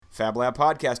Fab Lab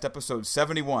Podcast, episode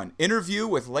 71. Interview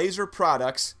with Laser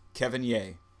Products, Kevin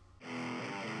Ye.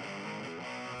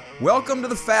 Welcome to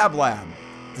the Fab Lab,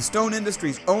 the stone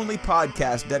industry's only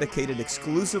podcast dedicated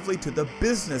exclusively to the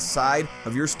business side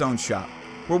of your stone shop,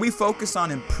 where we focus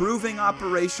on improving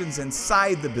operations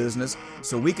inside the business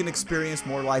so we can experience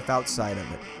more life outside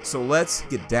of it. So let's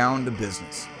get down to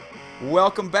business.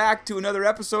 Welcome back to another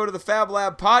episode of the Fab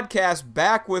Lab Podcast,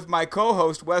 back with my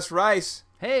co-host, Wes Rice.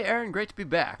 Hey, Aaron, great to be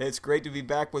back. It's great to be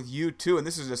back with you, too. And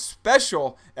this is a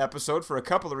special episode for a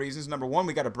couple of reasons. Number one,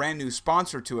 we got a brand new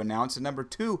sponsor to announce. And number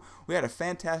two, we had a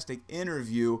fantastic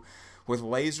interview with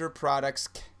Laser Products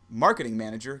Marketing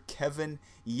Manager, Kevin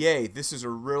Ye. This is a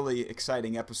really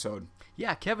exciting episode.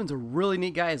 Yeah, Kevin's a really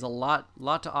neat guy. He has a lot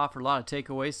to offer, a lot of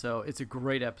takeaways, so it's a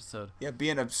great episode. Yeah,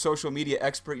 being a social media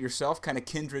expert yourself, kind of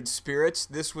kindred spirits,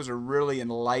 this was a really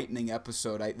enlightening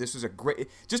episode. This was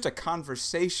just a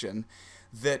conversation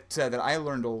that I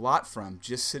learned a lot from,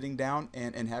 just sitting down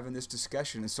and having this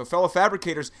discussion. And so, fellow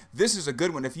fabricators, this is a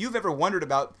good one. If you've ever wondered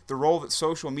about the role that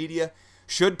social media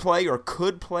should play or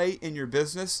could play in your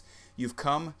business, you've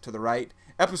come to the right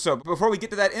episode. But before we get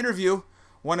to that interview, I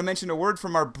want to mention a word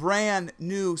from our brand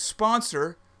new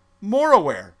sponsor,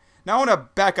 Moraware. Now, I want to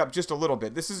back up just a little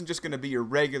bit. This isn't just going to be your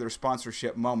regular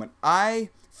sponsorship moment. I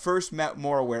first met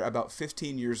Moraware about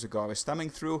 15 years ago. I was thumbing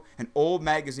through an old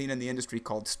magazine in the industry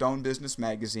called Stone Business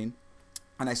Magazine,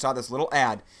 and I saw this little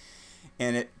ad,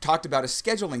 and it talked about a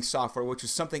scheduling software, which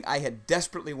was something I had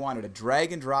desperately wanted, a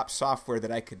drag-and-drop software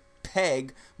that I could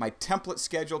peg my template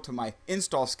schedule to my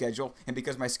install schedule, and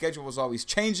because my schedule was always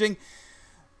changing,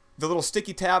 the little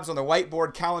sticky tabs on the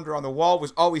whiteboard calendar on the wall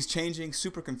was always changing,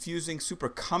 super confusing, super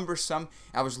cumbersome.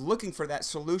 I was looking for that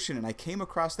solution, and I came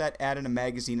across that ad in a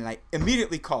magazine, and I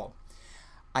immediately called.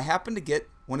 I happened to get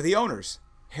one of the owners,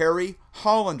 Harry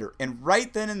Hollander, and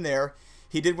right then and there,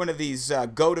 he did one of these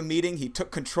go-to-meeting. He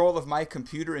took control of my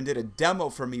computer and did a demo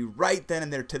for me right then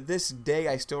and there. To this day,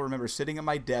 I still remember sitting at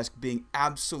my desk being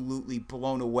absolutely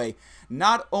blown away.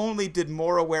 Not only did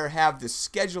Moraware have this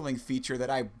scheduling feature that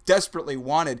I desperately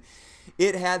wanted,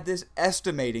 it had this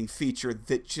estimating feature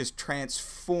that just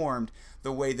transformed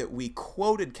the way that we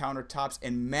quoted countertops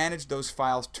and managed those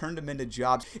files, turned them into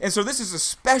jobs. And so this is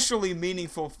especially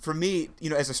meaningful for me,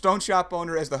 as a stone shop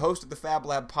owner, as the host of the Fab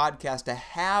Lab podcast, to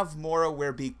have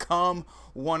Moraware become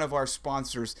one of our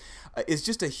sponsors is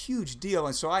just a huge deal.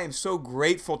 And so I am so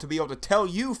grateful to be able to tell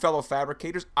you, fellow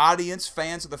fabricators, audience,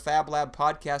 fans of the Fab Lab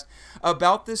podcast,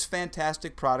 about this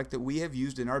fantastic product that we have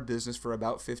used in our business for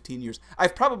about 15 years.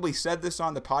 I've probably said this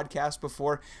on the podcast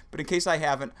before, but in case I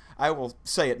haven't, I will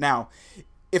say it now.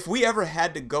 If we ever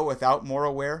had to go without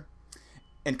Moraware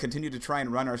and continue to try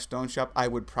and run our stone shop, I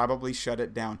would probably shut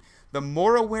it down. The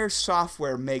Moraware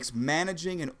software makes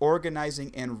managing and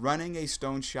organizing and running a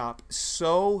stone shop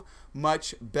so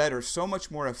much better, so much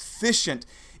more efficient.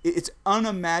 It's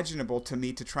unimaginable to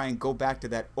me to try and go back to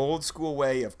that old school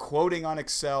way of quoting on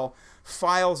Excel,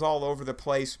 files all over the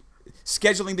place,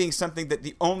 scheduling being something that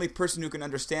the only person who can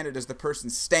understand it is the person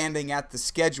standing at the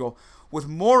schedule. With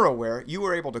Moraware, you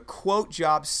are able to quote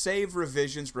jobs, save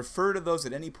revisions, refer to those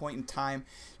at any point in time,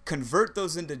 convert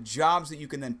those into jobs that you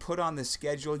can then put on the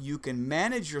schedule. You can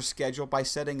manage your schedule by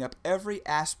setting up every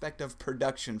aspect of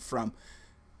production, from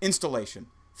installation,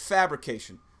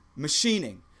 fabrication,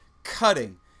 machining,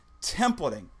 cutting,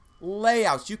 templating,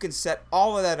 layouts. You can set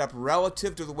all of that up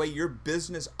relative to the way your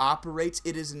business operates.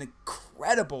 It is an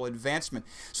incredible advancement.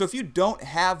 So if you don't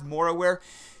have Moraware,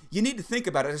 you need to think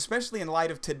about it, especially in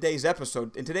light of today's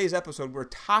episode. In today's episode, we're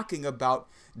talking about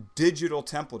digital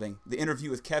templating, the interview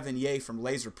with Kevin Ye from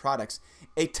Laser Products,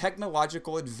 a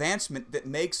technological advancement that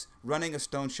makes running a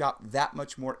stone shop that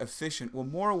much more efficient. Well,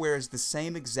 Moraware is the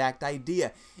same exact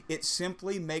idea. It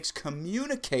simply makes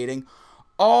communicating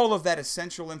all of that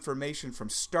essential information from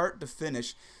start to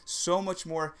finish so much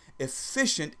more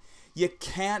efficient. You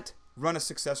can't run a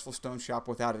successful stone shop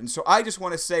without it. And so I just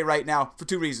want to say right now, for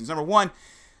two reasons. Number one,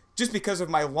 just because of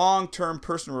my long-term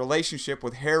personal relationship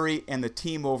with Harry and the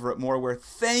team over at Moraware,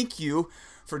 thank you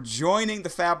for joining the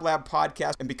Fab Lab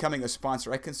podcast and becoming a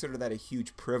sponsor. I consider that a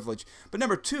huge privilege. But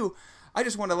number two, I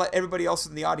just want to let everybody else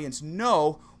in the audience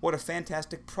know what a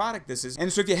fantastic product this is.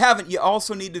 And so if you haven't, you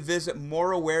also need to visit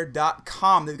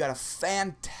Moraware.com. They've got a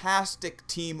fantastic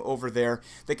team over there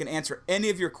that can answer any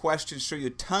of your questions, show you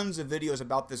tons of videos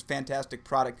about this fantastic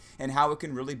product and how it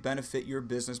can really benefit your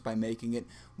business by making it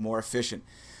more efficient.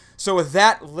 So with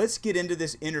that, let's get into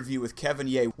this interview with Kevin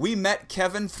Ye. We met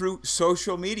Kevin through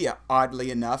social media,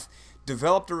 oddly enough.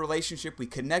 Developed a relationship, we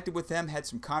connected with them, had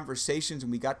some conversations,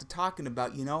 and we got to talking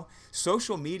about,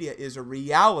 social media is a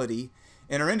reality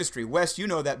in our industry. Wes, you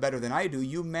know that better than I do.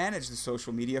 You manage the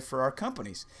social media for our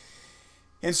companies.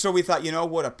 And so we thought,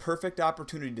 what a perfect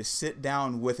opportunity to sit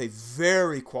down with a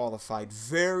very qualified,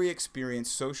 very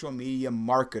experienced social media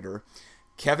marketer,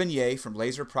 Kevin Ye from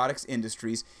Laser Products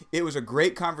Industries. It was a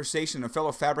great conversation, and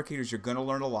fellow fabricators, you're going to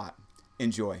learn a lot.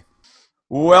 Enjoy.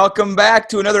 Welcome back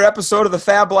to another episode of the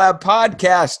Fab Lab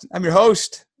podcast. I'm your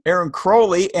host, Aaron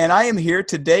Crowley, and I am here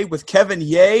today with Kevin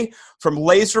Ye from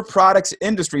Laser Products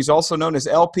Industries, also known as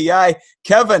LPI.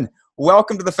 Kevin,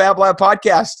 welcome to the Fab Lab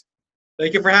podcast.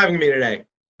 Thank you for having me today.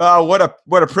 What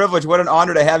a privilege, what an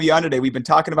honor to have you on today. We've been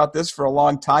talking about this for a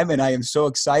long time, and I am so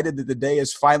excited that the day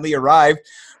has finally arrived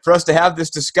for us to have this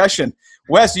discussion.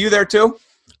 Wes, are you there too?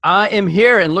 I am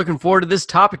here and looking forward to this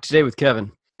topic today with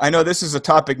Kevin. I know this is a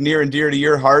topic near and dear to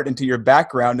your heart and to your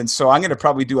background, and so I'm going to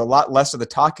probably do a lot less of the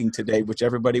talking today, which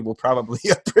everybody will probably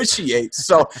appreciate.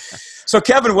 So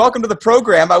Kevin, welcome to the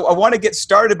program. I want to get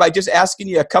started by just asking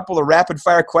you a couple of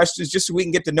rapid-fire questions just so we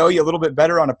can get to know you a little bit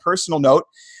better on a personal note.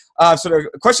 So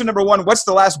question number one, what's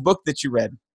the last book that you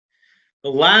read? The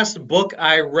last book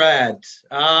I read,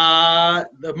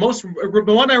 the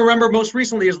one I remember most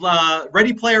recently is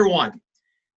Ready Player One.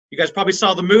 You guys probably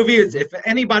saw the movie. If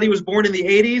anybody was born in the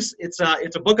 80s, it's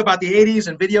a book about the 80s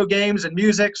and video games and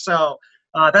music. So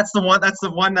that's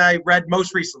the one I read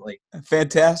most recently.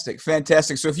 Fantastic.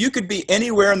 So if you could be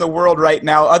anywhere in the world right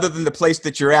now other than the place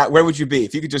that you're at, where would you be?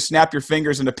 If you could just snap your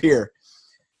fingers and appear.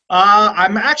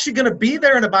 I'm actually going to be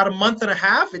there in about a month and a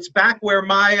half. It's back where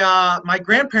my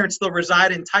grandparents still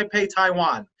reside in Taipei,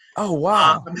 Taiwan. Oh,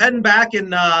 wow. I'm heading back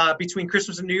in between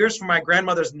Christmas and New Year's for my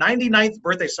grandmother's 99th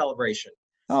birthday celebration.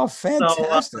 Oh,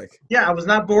 fantastic. So, I was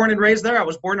not born and raised there. I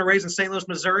was born and raised in St. Louis,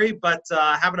 Missouri, but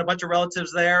having a bunch of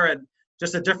relatives there and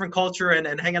just a different culture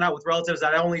and hanging out with relatives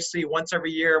that I only see once every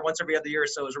other year.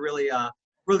 So it was a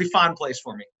really fun place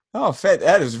for me. Oh,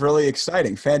 that is really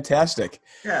exciting. Fantastic.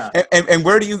 Yeah. And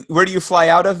where do you fly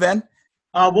out of then?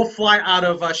 We'll fly out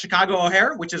of Chicago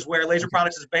O'Hare, which is where Laser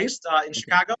Products is based in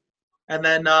Chicago. And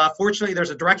then fortunately, there's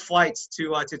a direct flight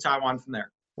to Taiwan from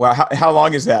there. Wow. How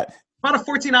long is that? About a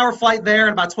 14-hour flight there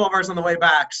and about 12 hours on the way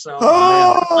back. So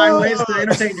find ways to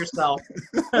entertain yourself.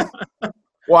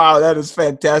 Wow, that is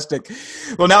fantastic.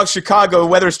 Well, now Chicago,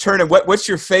 weather's turning. What's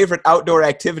your favorite outdoor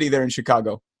activity there in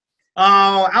Chicago?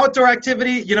 Outdoor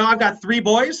activity, I've got 3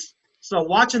 boys, so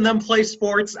watching them play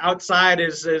sports outside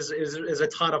is a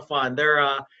ton of fun.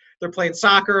 They're playing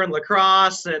soccer and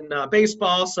lacrosse and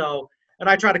baseball, and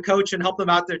I try to coach and help them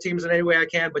out their teams in any way I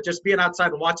can, but just being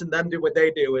outside and watching them do what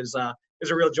they do is a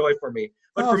real joy for me.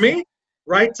 But for me,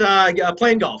 right,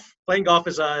 playing golf. Playing golf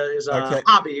is a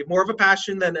hobby, more of a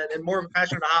passion and more of a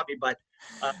passion than a hobby, but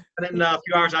and then a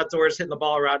few hours outdoors hitting the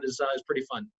ball around is pretty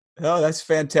fun. Oh, that's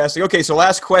fantastic. Okay, so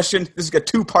last question. This is a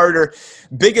two-parter.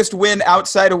 Biggest win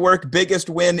outside of work, biggest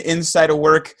win inside of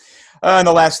work in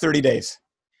the last 30 days.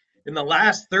 In the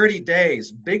last 30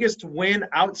 days, biggest win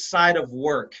outside of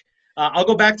work. I'll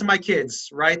go back to my kids,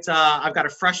 right? I've got a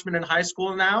freshman in high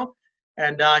school now,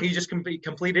 and he just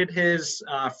completed his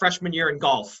freshman year in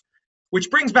golf, which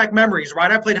brings back memories,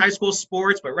 right? I played high school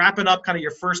sports, but wrapping up kind of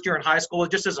your first year in high school,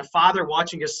 just as a father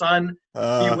watching his son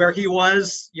be where he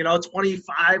was,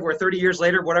 25 or 30 years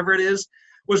later, whatever it is,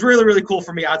 was really, really cool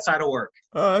for me outside of work.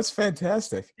 Oh, that's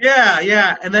fantastic.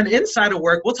 Yeah. And then inside of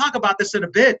work, we'll talk about this in a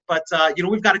bit, but,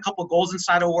 we've got a couple goals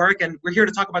inside of work, and we're here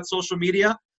to talk about social media.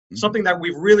 Mm-hmm. Something that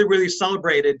we've really, really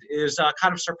celebrated is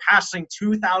kind of surpassing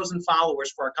 2,000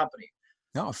 followers for our company.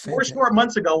 Oh, 4 short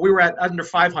months ago, we were at under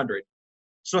 500.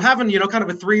 So having, kind of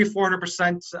a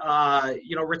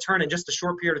 300-400%, return in just a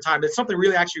short period of time, it's something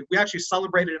we actually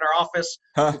celebrated in our office,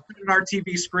 we put it in our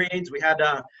TV screens. We had,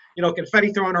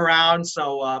 confetti thrown around.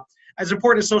 So as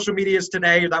important as social media is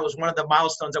today, that was one of the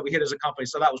milestones that we hit as a company.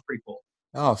 So that was pretty cool.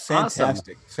 Oh,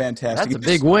 fantastic. Awesome. Fantastic. That's a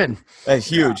big win. That's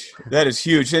huge. Yeah. That is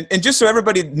huge. And just so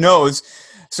everybody knows,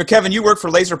 so Kevin, you work for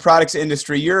Laser Products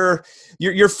Industry. Your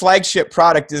flagship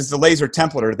product is the laser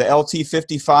templater, the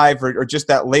LT55, or just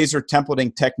that laser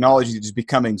templating technology that is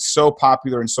becoming so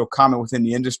popular and so common within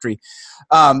the industry.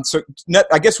 So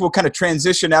I guess we'll kind of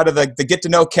transition out of the get to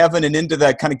know Kevin and into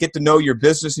the kind of get to know your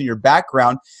business and your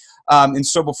background. And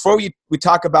so before we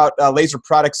talk about laser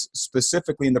products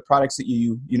specifically and the products that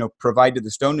you provide to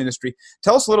the stone industry,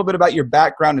 tell us a little bit about your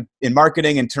background in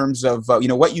marketing in terms of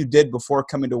what you did before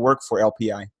coming to work for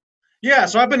LPI. Yeah,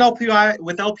 so I've been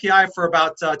with LPI for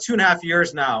about 2.5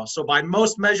 years now. So by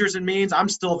most measures and means, I'm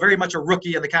still very much a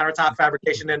rookie in the countertop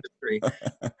fabrication industry,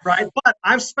 right? But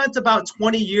I've spent about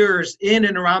 20 years in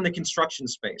and around the construction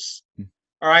space.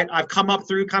 All right, I've come up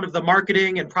through kind of the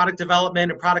marketing and product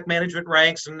development and product management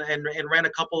ranks and ran a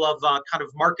couple of kind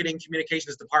of marketing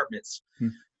communications departments.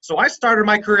 So I started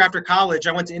my career after college.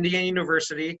 I went to Indiana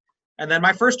University, and then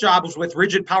my first job was with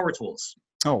Rigid Power Tools.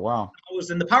 Oh, wow. I was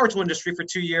in the power tool industry for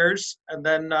 2 years, and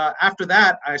then after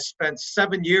that, I spent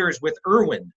 7 years with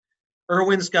Irwin.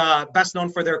 Irwin's best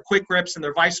known for their quick grips and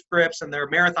their vice grips and their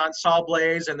marathon saw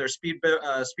blades and their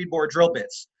speedboard drill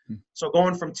bits. So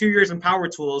going from 2 years in power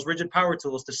tools, rigid power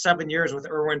tools, to 7 years with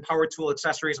Irwin power tool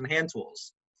accessories and hand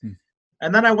tools.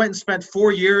 And then I went and spent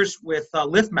 4 years with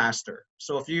LiftMaster.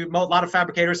 So a lot of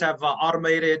fabricators have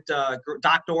automated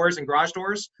dock doors and garage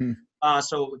doors.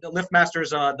 So the LiftMaster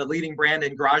is the leading brand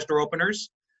in garage door openers.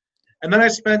 And then I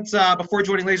spent, before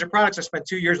joining Laser Products, I spent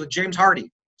 2 years with James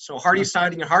Hardy. So Hardy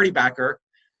Siding and Hardy Backer.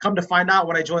 Come to find out,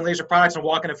 when I joined Laser Products and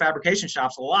walk into fabrication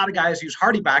shops, a lot of guys use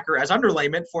Hardy Backer as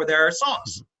underlayment for their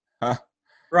saws.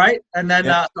 Right? And then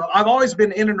so I've always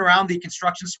been in and around the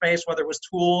construction space, whether it was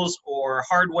tools or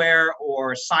hardware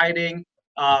or siding.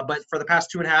 But for the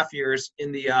past 2.5 years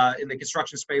in the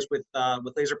construction space with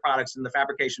Laser Products and the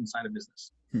fabrication side of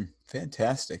business.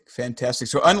 Fantastic.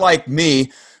 So unlike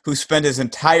me, who spent his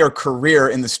entire career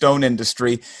in the stone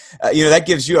industry, that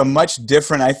gives you a much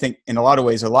different, I think, in a lot of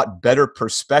ways, a lot better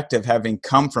perspective, having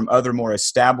come from other more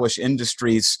established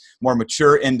industries, more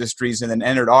mature industries, and then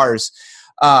entered ours.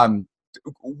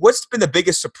 What's been the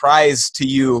biggest surprise to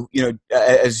you,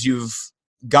 as you've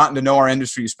gotten to know our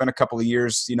industry? You spent a couple of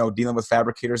years, dealing with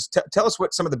fabricators. Tell us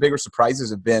what some of the bigger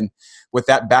surprises have been with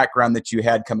that background that you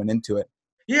had coming into it.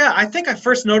 Yeah, I think I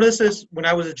first noticed this when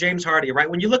I was at James Hardy, right?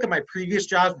 When you look at my previous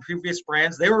jobs and previous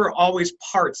brands, they were always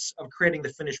parts of creating the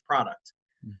finished product.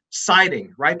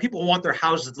 Siding, right? People want their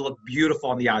houses to look beautiful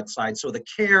on the outside. So the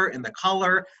care and the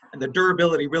color and the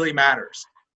durability really matters.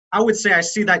 I would say I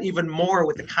see that even more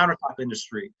with the countertop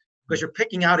industry, because you're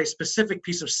picking out a specific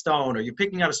piece of stone, or you're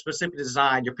picking out a specific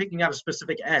design, you're picking out a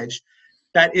specific edge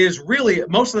that is really,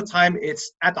 most of the time,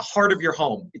 it's at the heart of your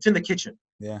home. It's in the kitchen.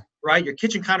 Yeah. Right? Your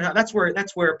kitchen countertop, that's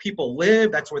where people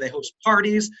live, that's where they host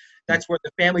parties, that's where the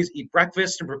families eat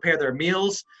breakfast and prepare their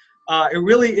meals. It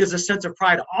really is a sense of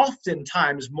pride,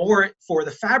 oftentimes more for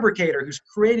the fabricator who's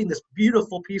creating this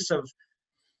beautiful piece of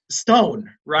stone,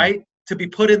 right? To be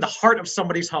put in the heart of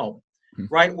somebody's home,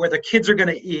 right? Where the kids are going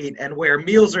to eat and where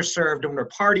meals are served and where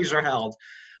parties are held.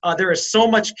 There is so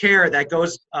much care that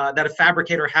goes, that a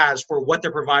fabricator has for what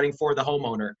they're providing for the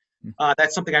homeowner.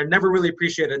 That's something I never really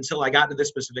appreciated until I got into this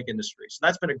specific industry. So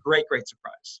that's been a great, great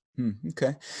surprise.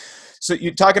 Okay. So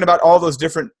you're talking about all those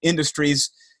different industries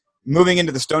moving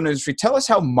into the stone industry. Tell us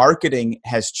how marketing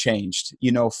has changed,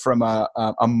 from a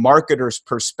marketer's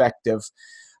perspective.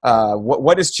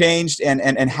 What has changed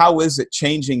and how is it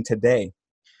changing today?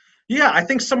 Yeah, I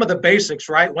think some of the basics,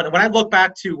 right? When I look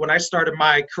back to when I started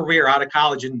my career out of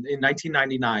college in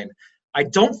 1999, I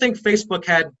don't think Facebook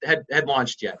had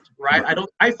launched yet, right?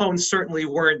 iPhones certainly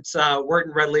weren't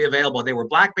readily available. They were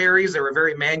BlackBerries. They were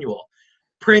very manual.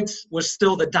 Print was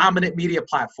still the dominant media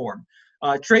platform.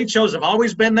 Trade shows have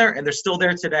always been there, and they're still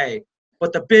there today.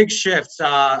 But the big shift,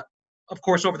 of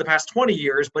course, over the past 20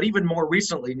 years, but even more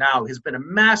recently now, has been a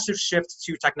massive shift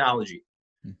to technology,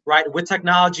 right? With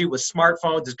technology, with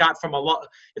smartphones,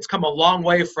 it's come a long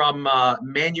way from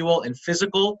manual and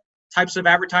physical types of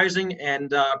advertising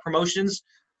and promotions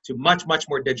to much, much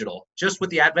more digital. Just with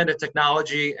the advent of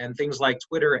technology and things like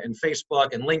Twitter and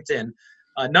Facebook and LinkedIn,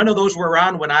 none of those were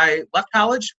around when I left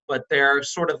college, but they're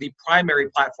sort of the primary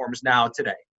platforms now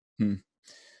today.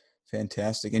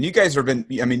 Fantastic. And you guys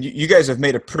you guys have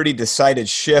made a pretty decided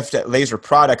shift at Laser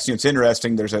Products. It's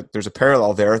interesting. There's a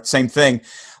parallel there. Same thing.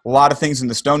 A lot of things in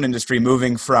the stone industry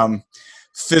moving from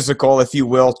physical, if you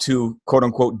will, to quote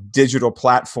unquote digital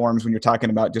platforms when you're talking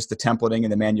about just the templating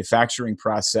and the manufacturing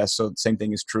process. So the same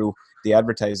thing is true at the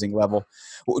advertising level.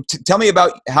 Tell me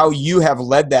about how you have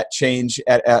led that change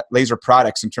at Laser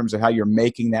Products in terms of how you're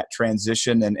making that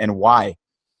transition and why.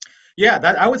 Yeah,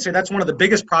 I would say that's one of the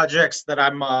biggest projects that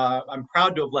I'm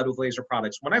proud to have led with Laser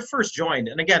Products. When I first joined,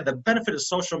 and again, the benefit of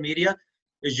social media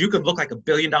is you can look like $1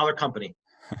 billion company.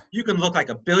 You can look like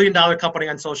 $1 billion company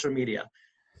on social media.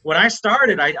 When I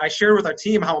started, I shared with our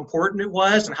team how important it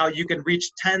was and how you can reach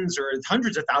tens or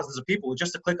hundreds of thousands of people with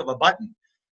just a click of a button.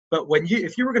 But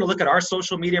if you were going to look at our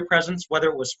social media presence, whether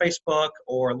it was Facebook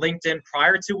or LinkedIn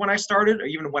prior to when I started, or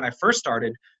even when I first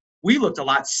started, we looked a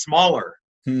lot smaller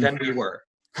than we were.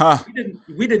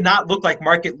 We did not look like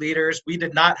market leaders. We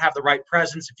did not have the right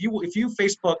presence. If you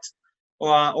Facebooked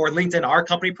or LinkedIn our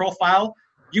company profile,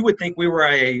 you would think we were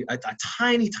a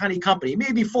tiny company,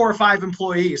 maybe 4 or 5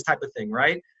 employees type of thing,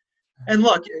 right? And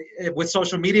look, with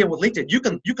social media, with LinkedIn, you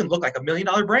can look like $1 million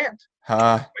brand.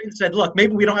 And said, look,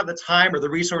 maybe we don't have the time or the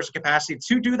resource capacity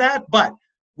to do that, but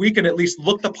we can at least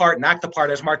look the part and act the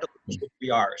part as market leaders we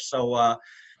are. So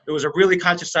it was a really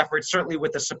conscious effort, certainly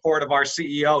with the support of our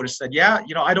CEO, to said, yeah,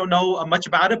 I don't know much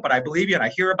about it, but I believe you and I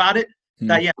hear about it.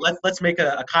 That, yeah, let's make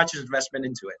a conscious investment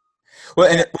into it. Well,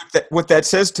 and what that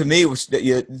says to me was that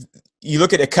you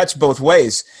look at it cuts both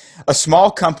ways. A small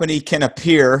company can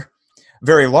appear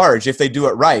very large if they do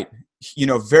it right.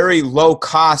 Very low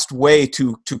cost way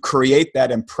to create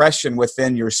that impression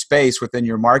within your space, within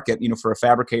your market. For a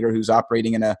fabricator who's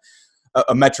operating in a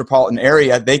metropolitan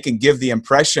area, they can give the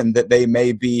impression that they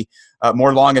may be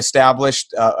more long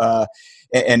established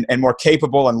and more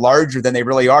capable and larger than they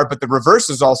really are. But the reverse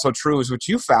is also true, is what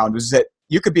you found, is that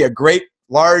you could be a great,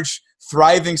 large,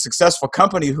 thriving, successful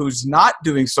company who's not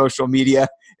doing social media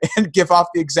and give off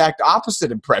the exact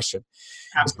opposite impression.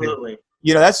 Absolutely.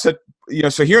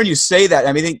 So hearing you say that,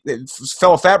 I mean,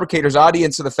 fellow fabricators,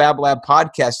 audience of the Fab Lab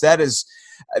podcast,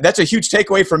 that's a huge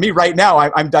takeaway for me right now.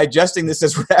 I'm digesting this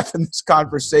as we're having this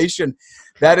conversation.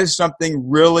 That is something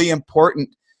really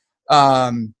important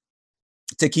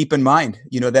to keep in mind.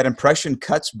 That impression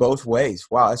cuts both ways.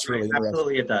 Wow, that's really interesting.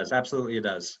 Absolutely it does. Absolutely it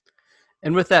does.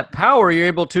 And with that power, you're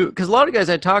able to, because a lot of guys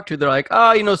I talk to, they're like,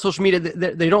 social media,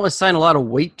 they don't assign a lot of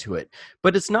weight to it.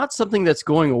 But it's not something that's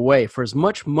going away. For as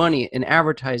much money in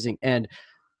advertising and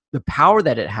the power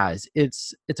that it has,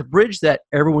 it's a bridge that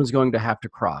everyone's going to have to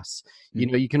cross.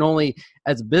 Mm-hmm. You can only,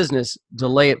 as a business,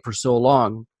 delay it for so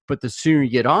long. But the sooner you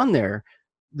get on there,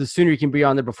 the sooner you can be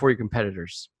on there before your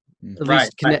competitors. At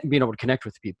least being able to connect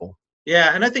with people.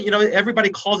 Yeah, and I think, everybody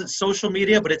calls it social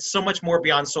media, but it's so much more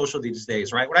beyond social these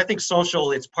days, right? When I think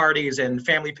social, it's parties and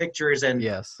family pictures and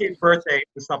kids' birthdays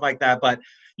and stuff like that. But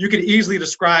you could easily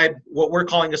describe what we're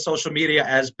calling a social media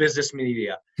as business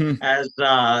media, as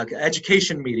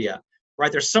education media,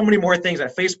 right? There's so many more things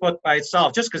that Facebook by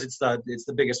itself, just because it's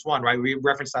the biggest one, right? We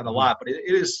reference that a lot, but it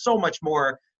is so much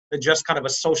more than just kind of a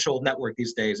social network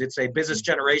these days. It's a business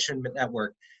generation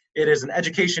network. It is an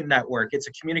education network. It's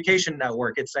a communication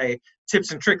network. It's a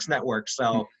tips and tricks network.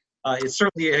 So it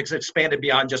certainly has expanded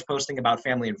beyond just posting about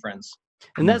family and friends.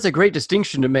 And that's a great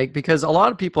distinction to make, because a lot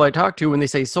of people I talk to, when they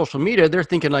say social media, they're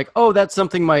thinking like, oh, that's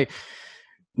something my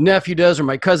nephew does or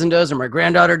my cousin does or my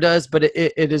granddaughter does. But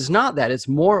it is not that. It's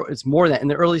more that in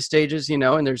the early stages,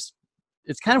 and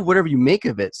it's kind of whatever you make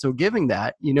of it. So giving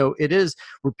that, it is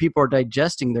where people are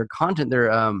digesting their content.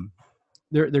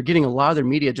 They're getting a lot of their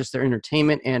media, just their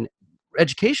entertainment and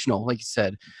educational, like you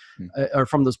said, are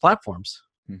from those platforms.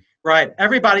 Right.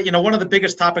 Everybody, one of the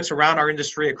biggest topics around our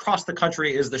industry across the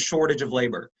country is the shortage of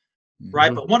labor,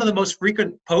 right? But one of the most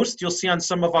frequent posts you'll see on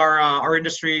some of our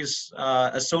industry's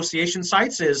association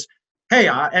sites is, hey,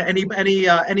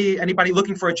 anybody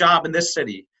looking for a job in this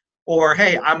city? Or,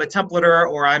 hey, I'm a templater,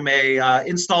 or I'm a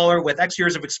installer with X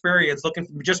years of experience,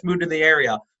 just moved in the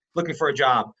area, looking for a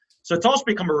job. So it's also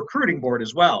become a recruiting board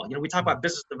as well. We talk about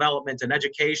business development and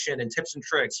education and tips and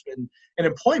tricks and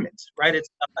employment, right? It's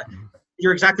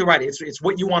you're exactly right. It's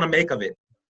what you want to make of it.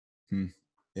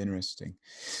 Interesting.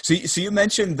 So you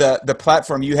mentioned the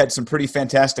platform. You had some pretty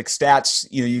fantastic stats.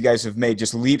 You guys have made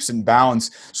just leaps and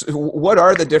bounds. So what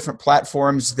are the different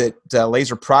platforms that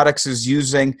Laser Products is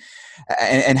using,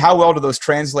 and how well do those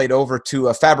translate over to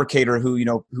a fabricator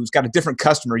who's got a different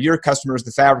customer? Your customer is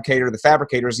the fabricator. The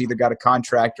fabricator's either got a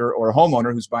contractor or a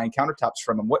homeowner who's buying countertops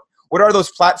from them. What are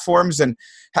those platforms, and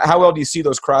how well do you see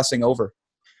those crossing over?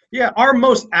 Yeah, our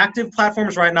most active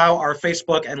platforms right now are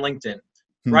Facebook and LinkedIn.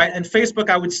 Right. And Facebook,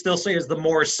 I would still say, is the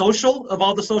more social of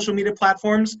all the social media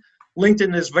platforms.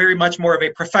 LinkedIn is very much more of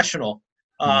a professional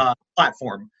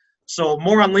platform. So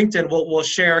more on LinkedIn, we'll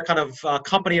share kind of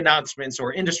company announcements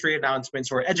or industry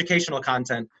announcements or educational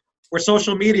content. Where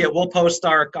social media, we'll post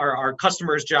our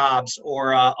customers' jobs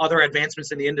or other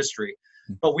advancements in the industry.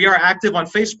 But we are active on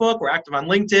Facebook. We're active on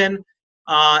LinkedIn.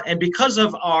 And because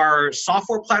of our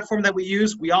software platform that we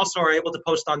use, we also are able to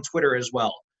post on Twitter as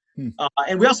well.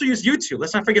 And we also use YouTube.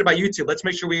 Let's not forget about YouTube. Let's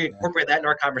make sure we incorporate that in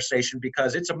our conversation,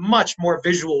 because it's a much more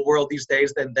visual world these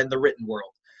days than the written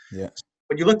world. Yeah.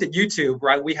 When you looked at YouTube,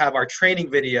 right, we have our training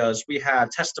videos, we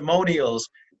have testimonials,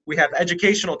 we have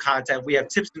educational content, we have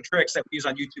tips and tricks that we use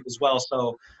on YouTube as well.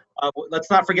 So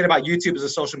let's not forget about YouTube as a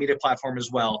social media platform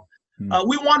as well.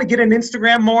 We want to get in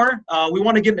Instagram more. We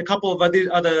want to get in a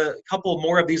couple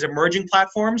more of these emerging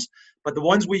platforms. But the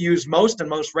ones we use most and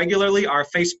most regularly are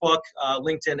Facebook,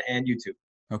 LinkedIn, and YouTube.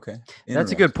 Okay.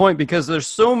 That's a good point, because there's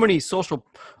so many social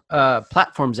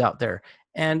platforms out there.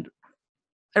 And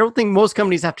I don't think most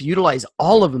companies have to utilize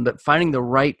all of them, but finding the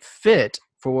right fit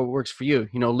for what works for you.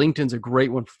 LinkedIn's a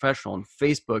great one, professional, and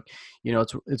Facebook,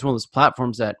 it's one of those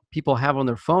platforms that people have on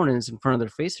their phone and it's in front of their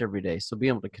face every day. So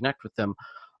being able to connect with them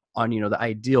on, the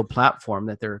ideal platform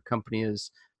that their company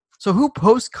is. So who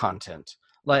posts content?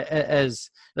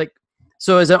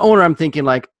 So as an owner, I'm thinking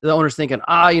like the owner's thinking,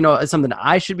 it's something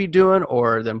I should be doing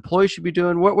or the employee should be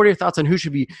doing. What are your thoughts on who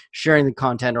should be sharing the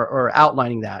content or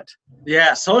outlining that?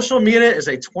 Yeah, social media is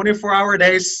a 24-hour a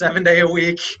day, 7-day a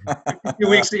week, 2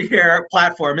 weeks a year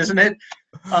platform, isn't it?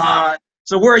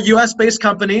 So we're a U.S.-based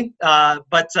company,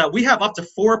 but we have up to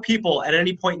 4 people at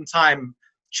any point in time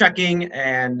checking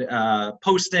and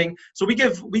posting. So we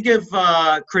give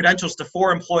credentials to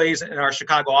 4 employees in our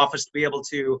Chicago office to be able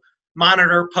to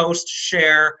monitor, post,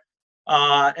 share,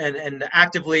 and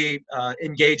actively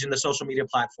engage in the social media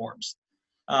platforms.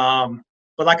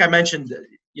 But like I mentioned,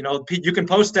 you can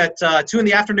post at 2 in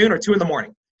the afternoon or 2 in the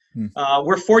morning.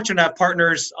 We're fortunate to have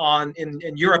partners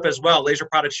in Europe as well, Laser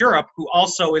Products Europe, who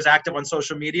also is active on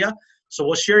social media. So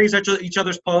we'll share each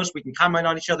other's posts. We can comment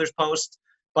on each other's posts.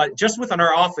 But just within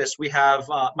our office, we have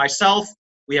myself,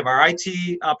 we have our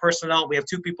IT personnel, we have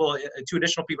 2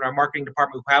 additional people in our marketing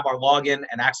department who have our login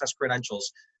and access credentials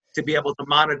to be able to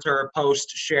monitor, post,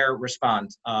 share, respond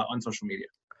on social media.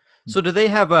 So do they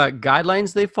have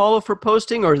guidelines they follow for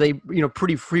posting, or are they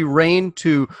pretty free reign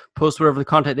to post whatever the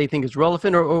content they think is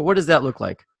relevant, or what does that look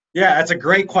like? Yeah, that's a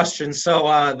great question.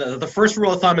 So the first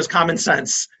rule of thumb is common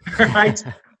sense, right?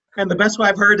 And the best way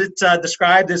I've heard it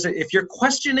described is if you're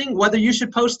questioning whether you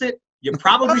should post it, you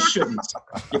probably shouldn't.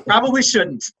 You probably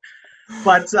shouldn't.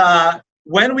 But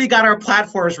when we got our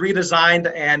platforms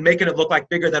redesigned and making it look like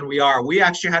bigger than we are, we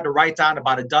actually had to write down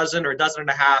about a dozen or a dozen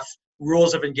and a half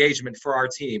rules of engagement for our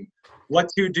team. What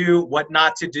to do, what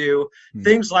not to do.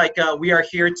 Things like we are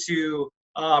here to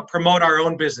promote our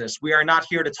own business. We are not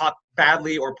here to talk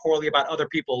badly or poorly about other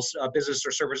people's business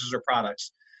or services or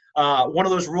products. One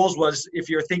of those rules was if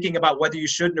you're thinking about whether you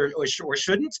should or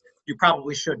shouldn't, you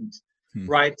probably shouldn't,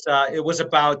 right? It was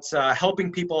about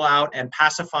helping people out and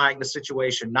pacifying the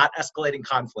situation, not escalating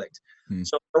conflict.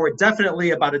 So there were definitely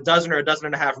about a dozen or a dozen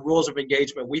and a half rules of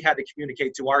engagement we had to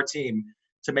communicate to our team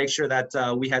to make sure that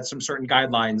we had some certain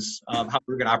guidelines of how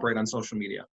we were going to operate on social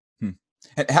media.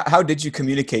 And how did you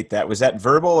communicate that? Was that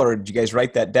verbal, or did you guys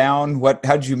write that down?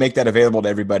 How did you make that available to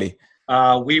everybody?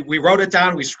 We wrote it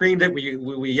down. We screamed it.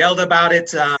 We yelled about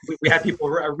it. We had people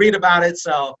read about it.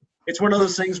 So it's one of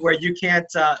those things where you can't,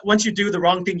 once you do the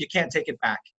wrong thing, you can't take it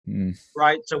back,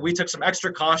 right? So we took some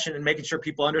extra caution in making sure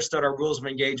people understood our rules of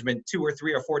engagement 2 or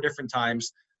 3 or 4 different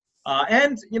times.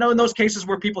 And, in those cases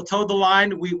where people towed the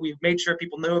line, we made sure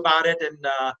people knew about it and,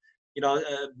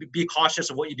 be cautious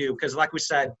of what you do. Because like we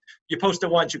said, you post it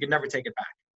once, you can never take it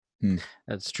back.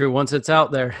 That's true. Once it's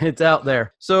out there, it's out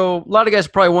there. So a lot of guys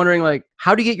are probably wondering, like,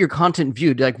 how do you get your content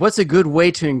viewed? Like, what's a good way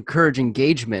to encourage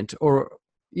engagement? Or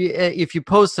if you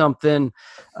post something,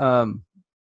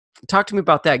 talk to me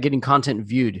about that, getting content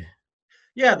viewed.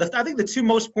 Yeah, I think the 2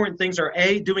 most important things are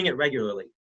doing it regularly.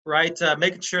 Right?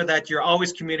 Making sure that you're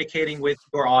always communicating with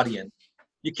your audience.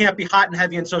 You can't be hot and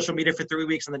heavy in social media for 3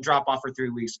 weeks and then drop off for 3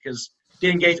 weeks because the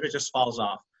engagement just falls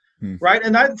off. Right?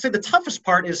 And I'd say the toughest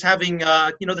part is having,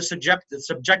 the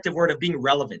subjective word of being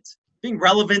relevant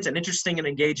and interesting and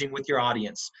engaging with your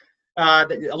audience. A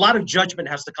lot of judgment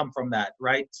has to come from that,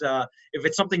 right? If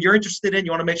it's something you're interested in, you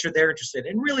want to make sure they're interested.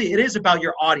 And really, it is about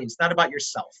your audience, not about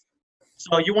yourself.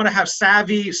 So you want to have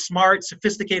savvy, smart,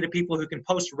 sophisticated people who can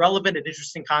post relevant and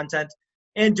interesting content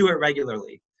and do it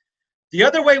regularly. The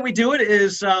other way we do it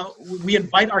is we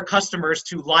invite our customers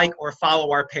to like or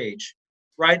follow our page,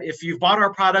 right? If you've bought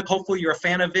our product, hopefully you're a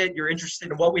fan of it, you're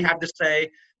interested in what we have to say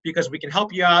because we can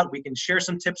help you out, we can share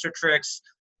some tips or tricks.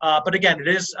 But again,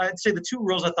 I'd say the 2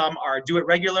 rules of thumb are do it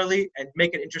regularly and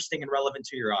make it interesting and relevant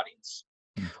to your audience.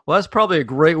 Well, that's probably a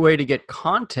great way to get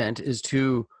content is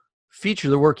to feature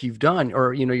the work you've done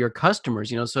or, your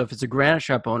customers, so if it's a granite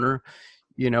shop owner,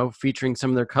 featuring some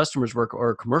of their customers' work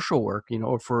or commercial work,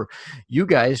 or for you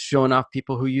guys showing off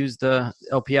people who use the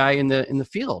LPI in the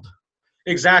field.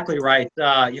 Exactly right.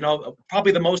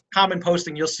 Probably the most common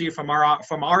posting you'll see from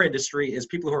our industry is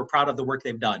people who are proud of the work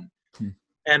they've done.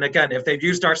 And again, if they've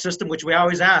used our system, which we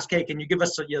always ask, hey, can you give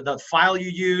us the file you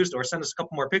used or send us a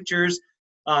couple more pictures?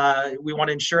 We want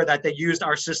to ensure that they used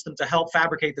our system to help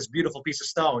fabricate this beautiful piece of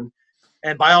stone.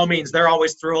 And by all means, they're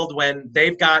always thrilled when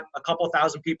they've got a couple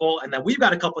thousand people and then we've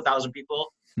got a couple thousand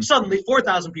people. Suddenly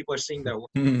 4,000 people are seeing their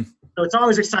work. So it's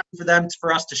always exciting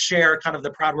for us to share kind of the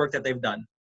proud work that they've done.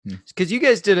 Because you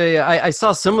guys did I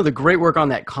saw some of the great work on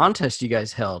that contest you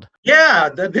guys held. Yeah,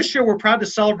 this year we're proud to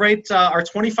celebrate our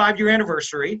 25-year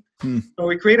anniversary. So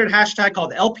we created a hashtag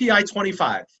called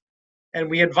LPI25. And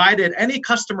we invited any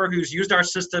customer who's used our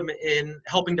system in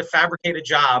helping to fabricate a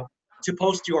job to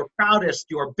post your proudest,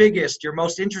 your biggest, your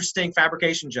most interesting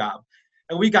fabrication job.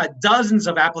 And we got dozens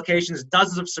of applications,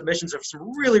 dozens of submissions of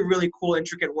some really, really cool,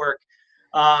 intricate work.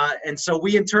 And so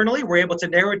we internally were able to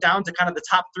narrow it down to kind of the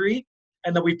top 3.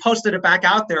 And then we posted it back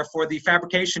out there for the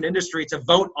fabrication industry to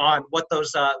vote on what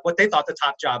they thought the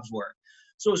top jobs were.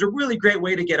 So it was a really great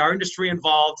way to get our industry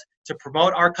involved, to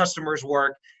promote our customers'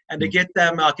 work, and to get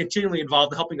them continually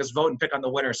involved in helping us vote and pick on the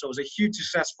winner. So it was a huge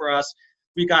success for us.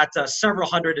 We got several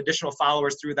hundred additional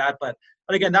followers through that. But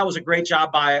again, that was a great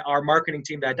job by our marketing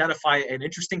team to identify an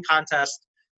interesting contest,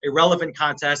 a relevant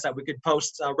contest that we could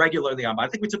post regularly on. But I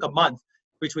think we took a month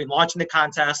between launching the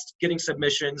contest, getting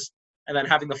submissions, and then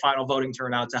having the final voting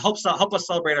turnout to help us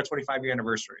celebrate our 25-year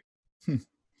anniversary.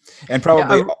 And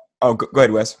probably, go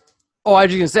ahead, Wes. Oh, I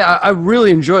was just going to say, I really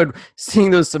enjoyed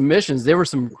seeing those submissions. There were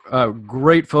some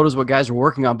great photos of what guys were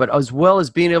working on, but as well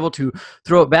as being able to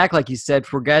throw it back, like you said,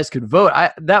 where guys could vote.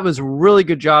 That was a really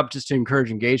good job just to encourage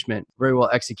engagement. Very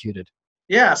well executed.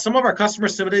 Yeah, some of our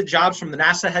customers submitted jobs from the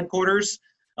NASA headquarters.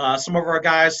 Some of our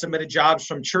guys submitted jobs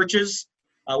from churches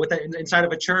inside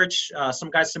of a church. Some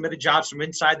guys submitted jobs from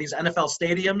inside these NFL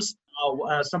stadiums.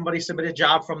 Somebody submitted a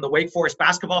job from the Wake Forest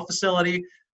basketball facility.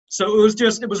 So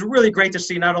it was really great to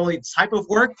see not only the type of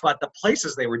work, but the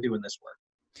places they were doing this work.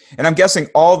 And I'm guessing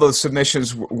all those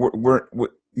submissions weren't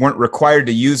required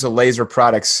to use a Laser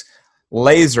Products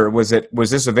laser. Was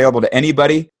this available to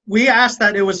anybody? We asked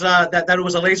that it was that it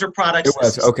was a Laser Products. It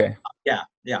was, okay.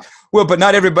 Yeah. Well, but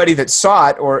not everybody that saw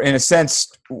it, or in a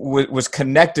sense was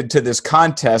connected to this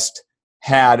contest,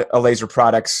 had a Laser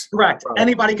Products. Correct.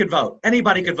 Anybody could vote.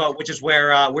 Anybody could vote, which is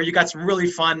where you got some really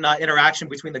fun interaction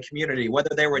between the community, whether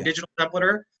they were a digital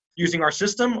templater using our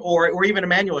system or even a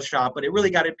manual shop. But it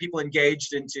really got people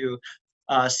engaged into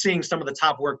seeing some of the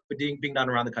top work being done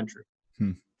around the country.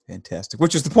 Fantastic.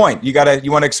 Which is the point. You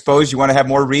want to expose, you want to have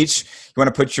more reach, you want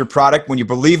to put your product, when you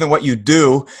believe in what you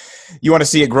do, you want to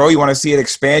see it grow, you want to see it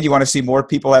expand, you want to see more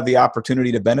people have the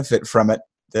opportunity to benefit from it.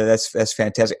 That's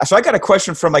fantastic. So I got a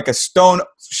question from like a stone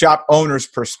shop owner's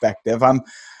perspective.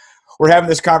 We're having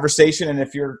this conversation, and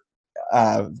if you're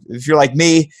like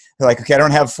me, you're like, okay, I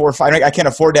don't have 4 or 5. I can't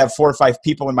afford to have 4 or 5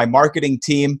 people in my marketing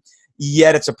team.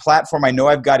 Yet it's a platform I know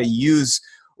I've got to use.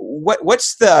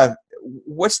 What's the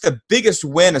biggest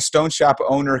win a stone shop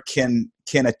owner can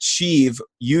achieve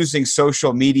using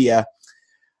social media?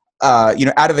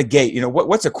 Out of the gate,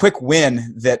 what's a quick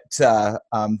win that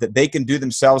they can do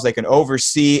themselves, they can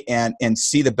oversee and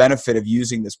see the benefit of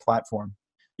using this platform?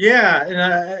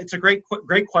 Yeah, it's a great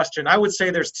question. I would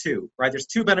say there's 2, right? There's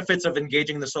 2 benefits of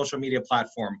engaging the social media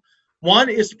platform. One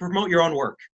is to promote your own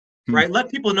work, right?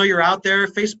 Let people know you're out there.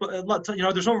 Facebook,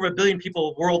 there's over 1 billion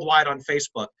people worldwide on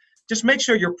Facebook. Just make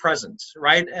sure you're present,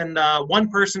 right? And one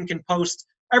person can post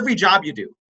every job you do.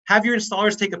 Have your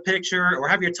installers take a picture, or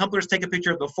have your templars take a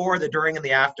picture of the before, the during, and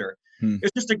the after.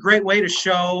 It's just a great way to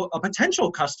show a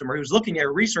potential customer who's looking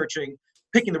at researching,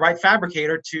 picking the right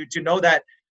fabricator to know that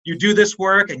you do this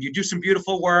work and you do some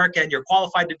beautiful work and you're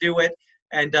qualified to do it,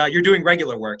 and you're doing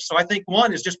regular work. So I think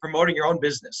one is just promoting your own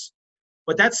business.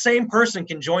 But that same person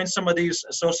can join some of these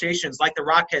associations like the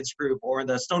Rockheads Group or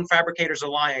the Stone Fabricators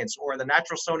Alliance or the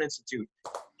Natural Stone Institute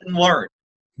and learn.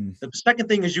 The second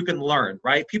thing is you can learn,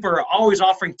 right? People are always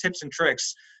offering tips and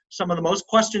tricks. Some of the most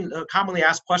commonly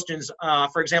asked questions,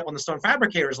 for example, in the Stone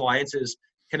Fabricators Alliance is,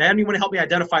 can anyone help me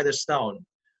identify this stone?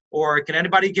 Or can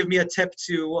anybody give me a tip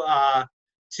to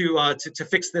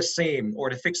fix this seam or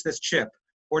to fix this chip?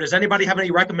 Or does anybody have any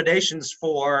recommendations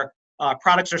for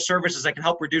products or services that can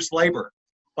help reduce labor?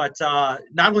 But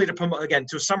not only to promote, again,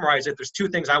 to summarize it, there's 2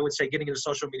 things I would say getting into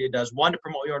social media does. 1, to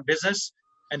promote your own business,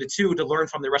 and 2, to learn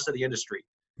from the rest of the industry.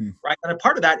 Right. And a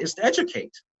part of that is to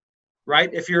educate,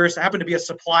 right? If you happen to be a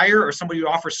supplier or somebody who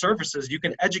offers services, you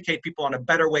can educate people on a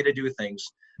better way to do things.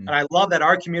 And I love that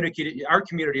our community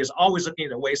is always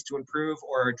looking at ways to improve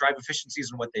or drive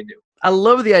efficiencies in what they do. I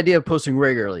love the idea of posting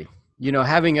regularly,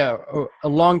 having a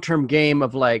long-term game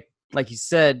of like you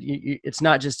said, it's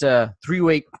not just a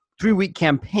 3-week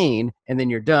campaign and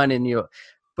then you're done.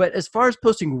 But as far as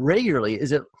posting regularly,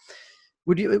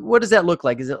 what does that look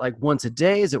like? Is it like once a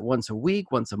day? Is it once a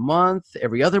week, once a month,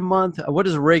 every other month? What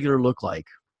does a regular look like?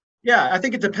 Yeah, I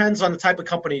think it depends on the type of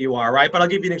company you are, right? But I'll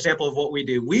give you an example of what we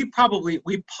do. We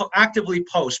actively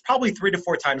post probably 3 to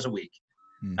 4 times a week.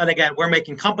 And again, we're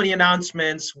making company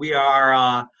announcements. We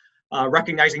are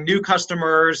recognizing new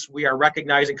customers. We are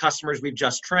recognizing customers we've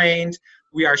just trained.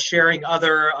 We are sharing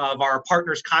other of our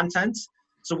partners' content.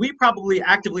 So we probably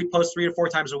actively post 3 to 4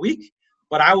 times a week.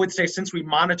 But I would say since we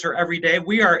monitor every day,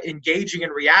 we are engaging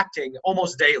and reacting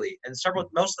almost daily, and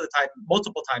most of the time,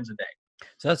 multiple times a day.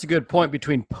 So that's a good point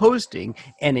between posting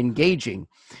and engaging,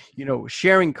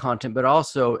 sharing content, but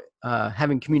also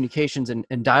having communications and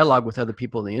dialogue with other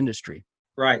people in the industry.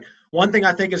 Right. One thing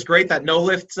I think is great that no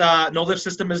lift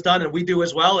system has done, and we do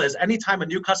as well, is anytime a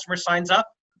new customer signs up,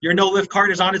 your no lift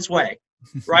card is on its way.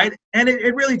 Right. And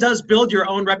it really does build your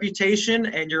own reputation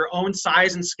and your own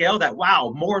size and scale that,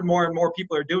 wow, more and more and more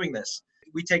people are doing this.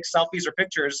 We take selfies or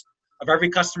pictures of every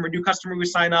new customer we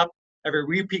sign up, every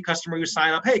repeat customer we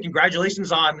sign up. Hey,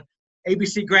 congratulations on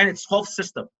ABC Granite's 12th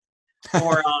system.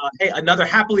 Or, hey, another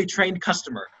happily trained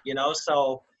customer,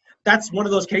 So that's one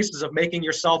of those cases of making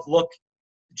yourself look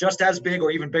just as big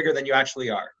or even bigger than you actually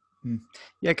are.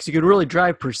 Yeah, because you could really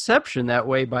drive perception that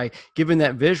way by giving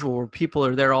that visual where people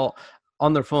are there all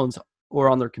on their phones or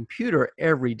on their computer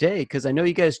every day. Because I know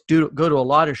you guys do go to a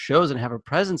lot of shows and have a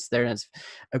presence there, and it's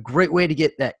a great way to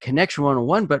get that connection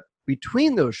one-on-one. But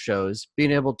between those shows,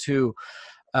 being able to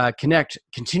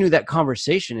continue that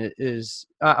conversation is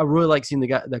I really like seeing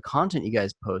the content you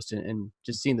guys post and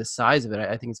just seeing the size of it.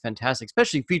 I think it's fantastic,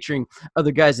 especially featuring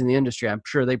other guys in the industry. I'm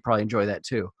sure they probably enjoy that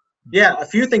too. Yeah, a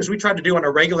few things we try to do on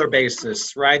a regular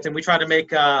basis, right? And we try to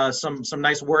make some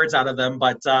nice words out of them.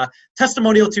 But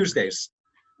Testimonial Tuesdays,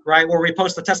 right, where we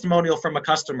post a testimonial from a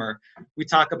customer. We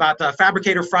talk about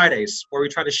Fabricator Fridays, where we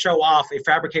try to show off a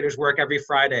fabricator's work every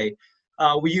Friday.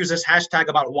 We use this hashtag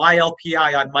about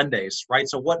YLPI on Mondays, right?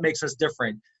 So what makes us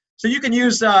different? So you can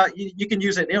use it.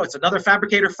 It's another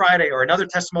Fabricator Friday or another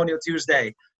Testimonial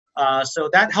Tuesday. So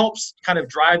that helps kind of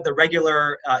drive the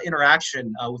regular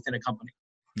interaction within a company.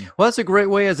 Well, that's a great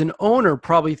way as an owner,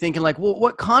 probably thinking like, well,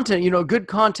 what content, good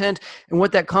content and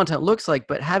what that content looks like,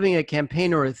 but having a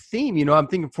campaign or a theme, I'm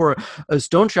thinking for a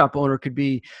stone shop owner could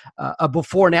be a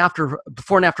before and after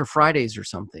Fridays or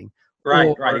something.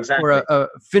 Right, exactly. Or a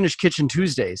finished kitchen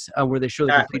Tuesdays where they show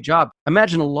the complete job.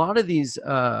 Imagine a lot of these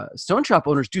stone shop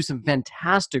owners do some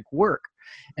fantastic work,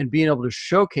 and being able to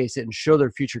showcase it and show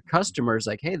their future customers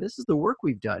like, hey, this is the work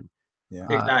we've done.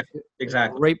 Yeah,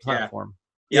 exactly. Great platform.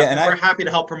 Yeah, and we're happy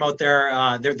to help promote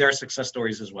their success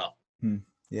stories as well.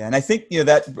 Yeah, and I think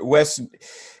that Wes,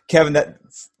 Kevin, that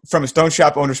from a stone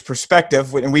shop owner's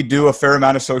perspective, and we do a fair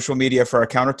amount of social media for our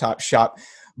countertop shop,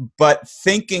 but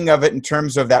thinking of it in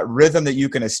terms of that rhythm that you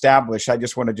can establish, I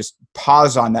just want to just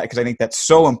pause on that because I think that's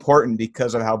so important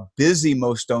because of how busy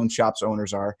most stone shops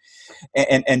owners are,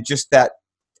 and just that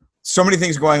so many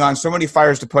things going on, so many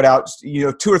fires to put out.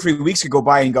 2 or 3 weeks could go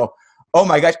by and go, oh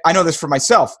my gosh, I know this for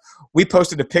myself. We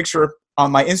posted a picture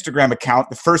on my Instagram account,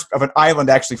 the first of an island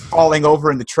actually falling over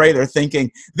in the trailer,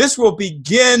 thinking this will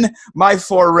begin my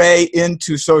foray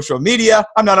into social media.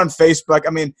 I'm not on Facebook.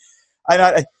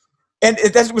 And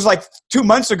that was like 2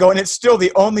 months ago, and it's still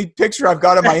the only picture I've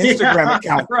got on my Instagram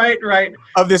account. Right.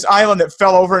 Of this island that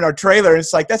fell over in our trailer. And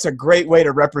it's like, that's a great way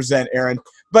to represent, Aaron.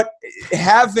 But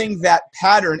having that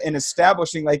pattern and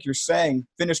establishing, like you're saying,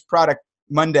 finished product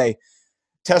Monday,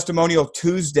 Testimonial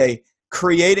Tuesday,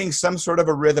 creating some sort of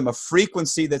a rhythm, a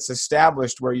frequency that's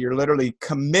established where you're literally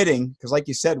committing. Because like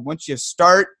you said, once you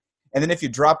start, and then if you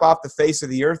drop off the face of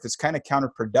the earth, it's kind of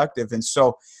counterproductive. And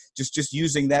so just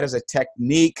using that as a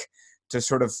technique to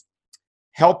sort of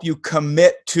help you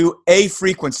commit to a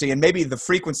frequency. And maybe the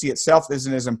frequency itself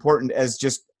isn't as important as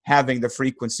just having the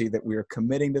frequency that we are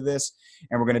committing to this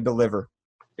and we're going to deliver.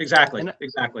 Exactly.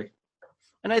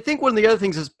 And I think one of the other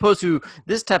things as opposed to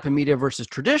this type of media versus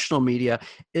traditional media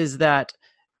is that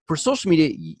for social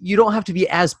media, you don't have to be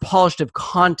as polished of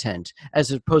content as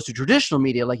opposed to traditional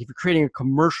media. Like if you're creating a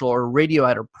commercial or a radio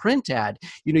ad or print ad,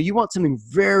 you want something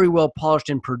very well polished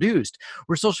and produced.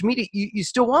 Where social media, you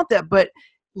still want that, but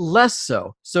less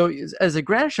so. So as a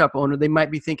granite shop owner, they might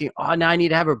be thinking, oh, now I need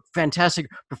to have a fantastic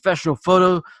professional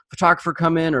photographer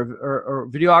come in or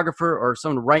videographer or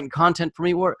someone writing content for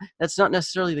me. That's not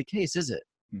necessarily the case, is it?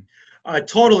 I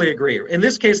totally agree. In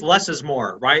this case, less is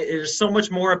more, right? It is so much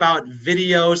more about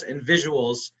videos and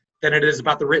visuals than it is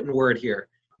about the written word here,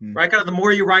 right? Kind of the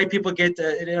more you write, people get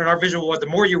in our visual word, the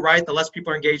more you write, the less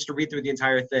people are engaged to read through the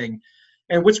entire thing.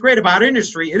 And what's great about our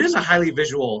industry, it is a highly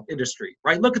visual industry,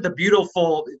 right? Look at the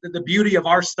beauty of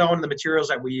our stone and the materials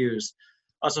that we use.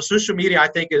 So social media, I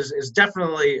think, is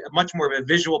definitely much more of a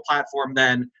visual platform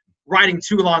than writing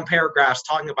 2 long paragraphs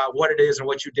talking about what it is and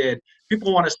what you did.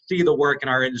 People want to see the work in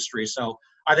our industry. So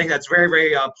I think that's very,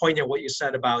 very poignant what you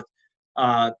said about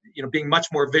being much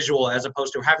more visual as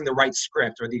opposed to having the right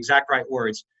script or the exact right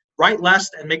words. Write less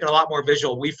and make it a lot more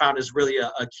visual, we found is really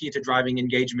a key to driving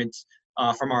engagement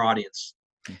from our audience.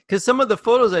 Because some of the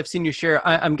photos I've seen you share,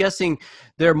 I'm guessing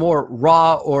they're more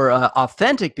raw or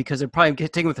authentic because they're probably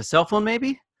taken with a cell phone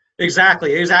maybe?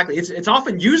 Exactly. It's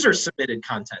often user-submitted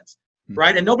content.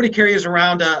 Right, and nobody carries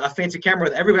around a fancy camera.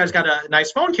 Everybody's got a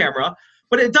nice phone camera,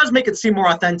 but it does make it seem more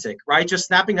authentic, right? Just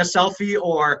snapping a selfie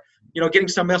or getting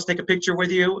somebody else to take a picture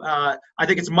with you. I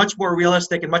think it's much more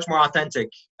realistic and much more authentic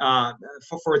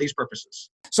for these purposes.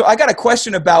 So I got a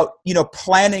question about,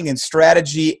 planning and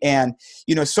strategy, and,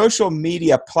 social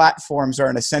media platforms are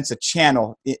in a sense a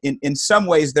channel. In some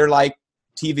ways, they're like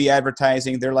TV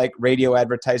advertising, they're like radio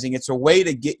advertising. It's a way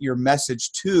to get your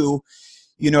message to,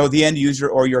 the end user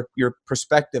or your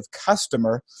prospective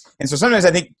customer. And so sometimes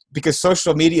I think because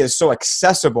social media is so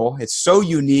accessible, it's so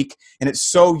unique, and it's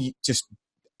so just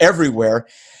everywhere,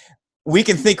 we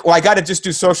can think, well, I got to just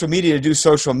do social media to do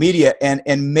social media,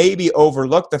 and maybe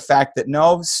overlook the fact that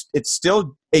no, it's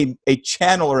still a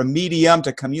channel or a medium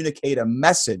to communicate a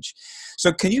message.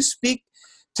 So can you speak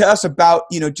to us about,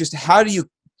 just how do you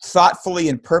thoughtfully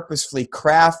and purposefully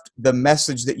craft the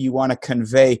message that you want to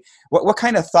convey? What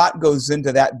kind of thought goes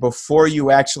into that before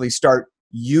you actually start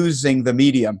using the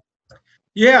medium?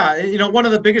 Yeah, one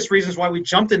of the biggest reasons why we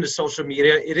jumped into social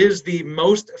media, it is the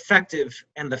most effective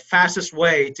and the fastest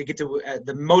way to get to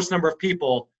the most number of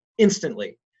people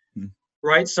instantly,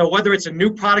 right? So whether it's a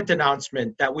new product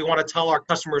announcement that we want to tell our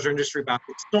customers or industry about,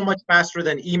 it's so much faster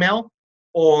than email,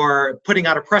 or putting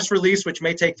out a press release, which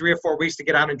may take 3 or 4 weeks to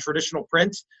get out in traditional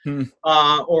print,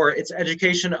 or it's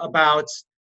education about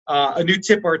a new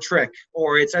tip or a trick,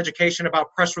 or it's education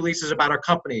about press releases about our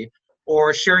company,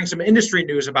 or sharing some industry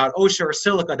news about OSHA or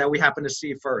Silica that we happen to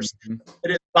see first.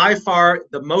 It is by far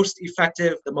the most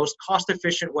effective, the most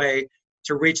cost-efficient way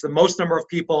to reach the most number of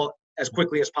people as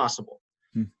quickly as possible.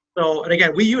 So, and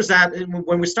again, we use that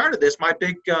when we started this. My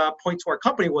big point to our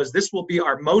company was this will be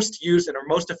our most used and our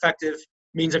most effective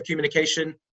means of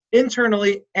communication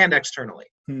internally and externally.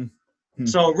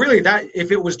 So really, that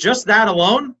if it was just that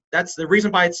alone, that's the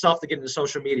reason by itself to get into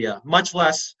social media, much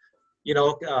less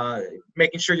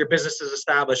making sure your business is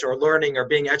established, or learning, or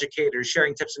being educated, or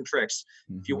sharing tips and tricks.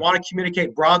 If you want to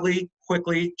communicate broadly,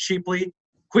 quickly, cheaply,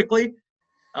 quickly,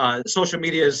 social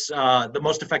media is the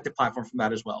most effective platform from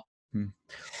that as well.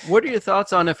 What are your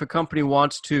thoughts on if a company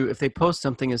wants to, if they post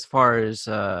something as far as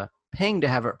paying to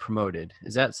have it promoted?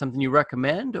 Is that something you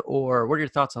recommend, or what are your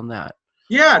thoughts on that?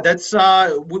 Yeah, that's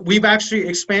we've actually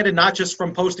expanded not just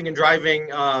from posting and driving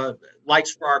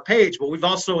likes for our page, but we've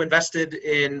also invested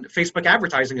in Facebook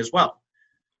advertising as well,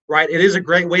 right? It is a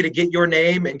great way to get your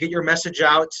name and get your message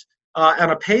out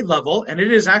on a paid level, and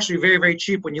it is actually very, very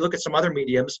cheap when you look at some other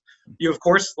mediums. You, of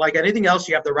course, like anything else,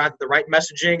 you have the right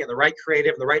messaging and the right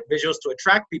creative and the right visuals to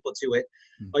attract people to it,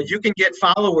 but you can get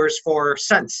followers for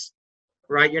cents.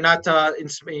 Right, you're not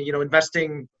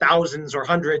investing thousands or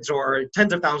hundreds or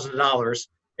tens of thousands of dollars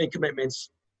in commitments.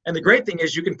 And the great thing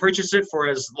is you can purchase it for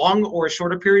as long or as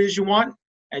short a period as you want,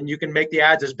 and you can make the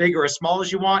ads as big or as small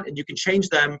as you want, and you can change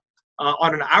them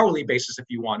on an hourly basis if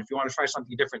you want to try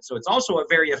something different. So it's also a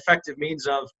very effective means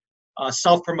of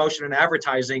self-promotion and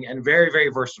advertising, and very, very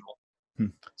versatile.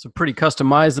 So pretty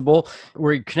customizable.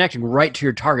 We're connecting right to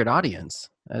your target audience.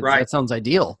 That sounds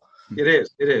ideal. It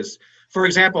is. For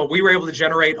example, we were able to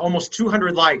generate almost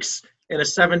 200 likes in a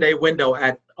 7-day window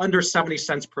at under 70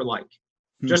 cents per like,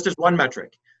 just as one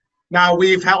metric. Now,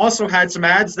 we've also had some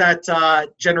ads that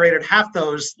generated half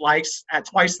those likes at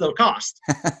twice the cost.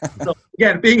 So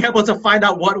again, being able to find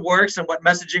out what works and what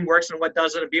messaging works and what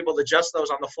doesn't, and be able to adjust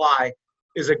those on the fly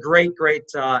is a great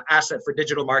asset for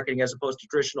digital marketing as opposed to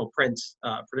traditional print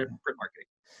marketing.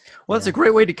 Well, it's a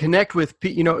great way to connect with,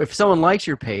 if someone likes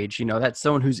your page, that's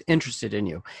someone who's interested in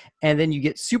you. And then you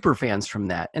get super fans from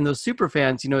that. And those super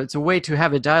fans, it's a way to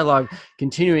have a dialogue,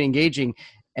 continuing engaging,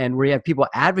 and where you have people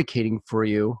advocating for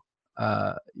you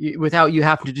without you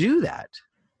having to do that.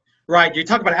 Right. You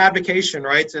talk about advocation,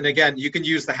 right? And again, you can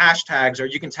use the hashtags, or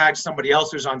you can tag somebody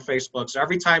else who's on Facebook. So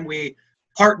every time we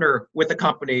partner with a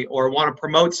company or want to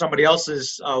promote somebody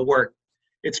else's work,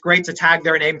 it's great to tag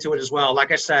their name to it as well.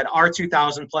 Like I said, our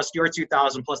 2,000 plus your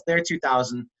 2,000 plus their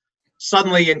 2,000.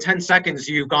 Suddenly, in 10 seconds,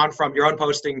 you've gone from your own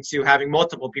posting to having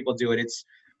multiple people do it. It's,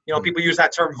 people use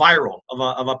that term viral,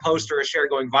 of a post or a share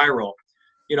going viral.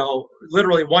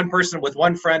 Literally one person with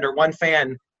one friend or one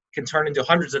fan can turn into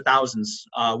hundreds of thousands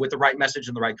with the right message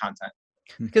and the right content.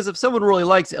 Because if someone really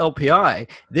likes LPI,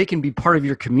 they can be part of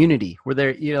your community where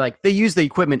they're, they use the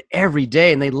equipment every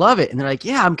day and they love it. And they're like,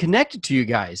 yeah, I'm connected to you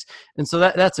guys. And so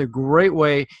that's a great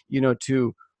way,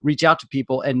 to reach out to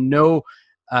people and know,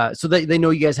 so that they know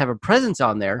you guys have a presence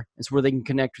on there. It's where they can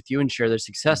connect with you and share their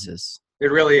successes.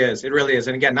 It really is.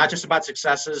 And again, not just about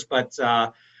successes, but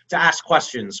to ask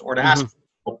questions, or to ask,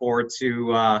 or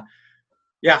to,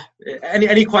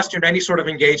 any question, any sort of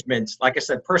engagement. Like I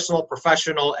said, personal,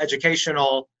 professional,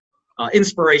 educational,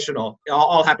 inspirational,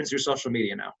 all happens through social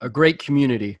media now. A great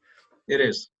community. It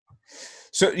is.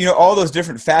 So, all those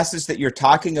different facets that you're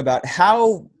talking about,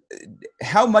 how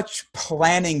how much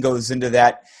planning goes into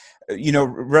that,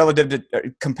 relative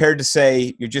to compared to,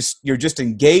 say, you're just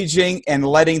engaging and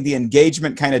letting the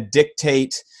engagement kind of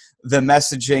dictate the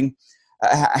messaging.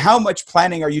 How much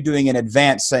planning are you doing in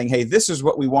advance, saying, hey, this is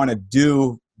what we want to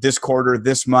do this quarter,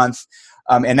 this month,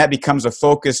 and that becomes a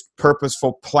focused,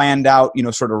 purposeful, planned out,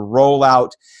 sort of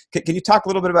rollout? Can you talk a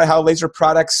little bit about how Laser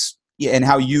Products and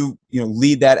how you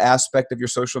lead that aspect of your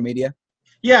social media?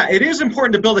 Yeah, it is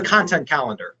important to build a content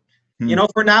calendar.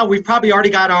 For now, we've probably already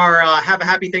got our have a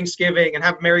happy Thanksgiving and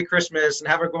have a Merry Christmas and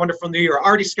have a wonderful New Year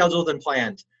already scheduled and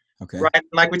planned. Okay. Right.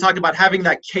 Like we talked about, having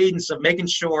that cadence of making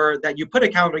sure that you put a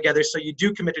calendar together so you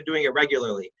do commit to doing it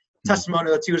regularly.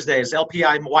 Testimonial Tuesdays,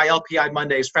 LPI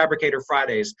Mondays, Fabricator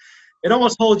Fridays. It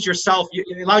almost holds yourself,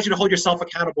 it allows you to hold yourself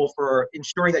accountable for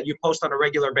ensuring that you post on a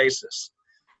regular basis.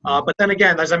 But then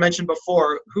again, as I mentioned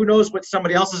before, who knows what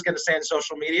somebody else is going to say on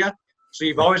social media? So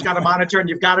you've always got to monitor, and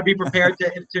you've got to be prepared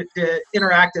to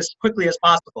interact as quickly as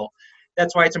possible.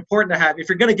 That's why it's important to have, if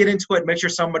you're going to get into it, make sure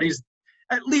somebody's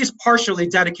at least partially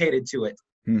dedicated to it.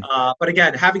 But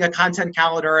again, having a content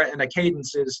calendar and a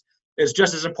cadence is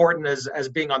just as important as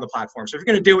being on the platform. So if you're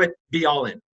going to do it, be all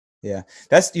in. Yeah,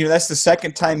 that's the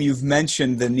second time you've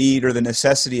mentioned the need or the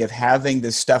necessity of having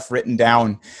this stuff written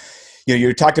down.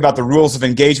 You talked about the rules of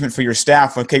engagement for your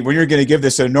staff. Okay, when you're going to give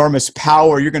this enormous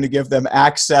power, you're going to give them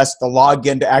access, the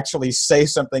login to actually say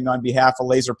something on behalf of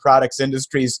Laser Products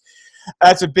Industries.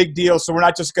 That's a big deal. So we're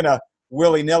not just going to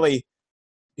willy-nilly,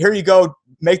 here you go,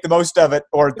 make the most of it,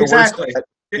 or the worst of it.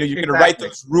 You're going to write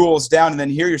those rules down. And then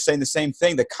here you're saying the same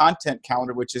thing, the content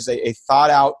calendar, which is a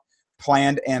thought-out,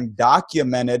 planned, and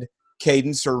documented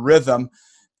cadence or rhythm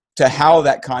to how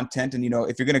that content, and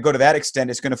if you're going to go to that extent,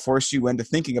 it's going to force you into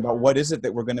thinking about what is it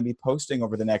that we're going to be posting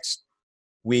over the next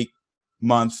week,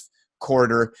 month,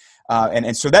 quarter,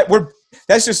 and so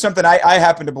that's just something I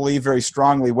happen to believe very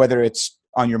strongly, whether it's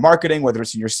on your marketing, whether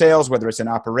it's in your sales, whether it's in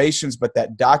operations, but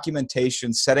that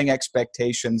documentation, setting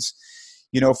expectations.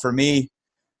 For me,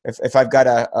 if I've got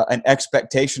an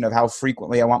expectation of how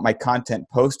frequently I want my content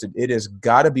posted, it has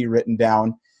got to be written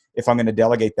down if I'm going to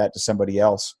delegate that to somebody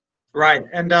else. Right.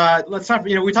 And let's not,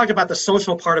 we talked about the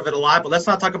social part of it a lot, but let's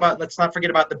not forget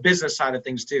about the business side of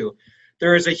things too.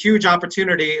 There is a huge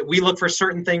opportunity. We look for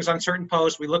certain things on certain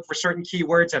posts. We look for certain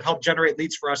keywords that help generate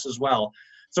leads for us as well.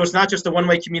 So it's not just a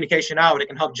one-way communication out. It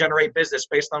can help generate business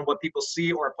based on what people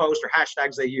see or post or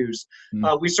hashtags they use.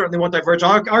 We certainly won't diverge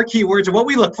our keywords and what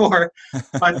we look for,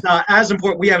 but as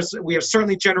important, we have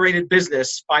certainly generated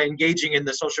business by engaging in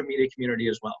the social media community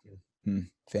as well.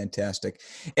 Fantastic.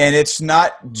 And it's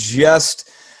not just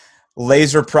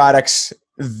Laser Products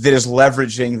that is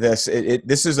leveraging this.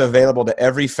 This is available to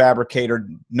every fabricator,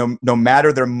 no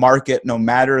matter their market, no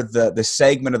matter the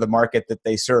segment of the market that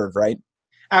they serve, right?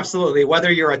 Absolutely.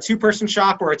 Whether you're a 2-person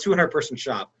shop or a 200-person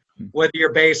shop, whether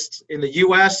you're based in the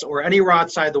U.S. or anywhere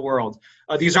outside the world,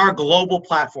 these are global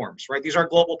platforms, right? These are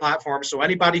global platforms. So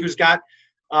anybody who's got,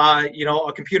 a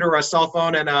computer or a cell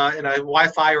phone and a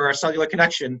Wi-Fi or a cellular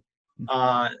connection,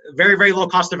 very, very low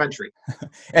cost of entry.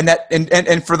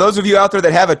 And for those of you out there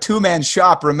that have a 2-man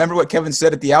shop, remember what Kevin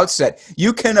said at the outset.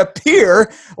 You can appear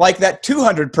like that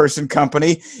 200-person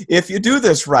company if you do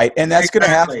this right. And that's going to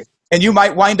happen. And you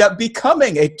might wind up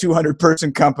becoming a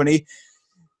 200-person company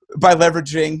by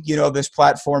leveraging, this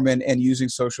platform and using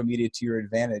social media to your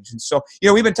advantage. And so,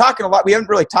 we've been talking a lot. We haven't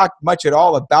really talked much at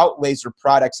all about Laser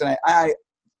Products. And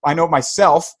I know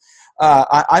myself,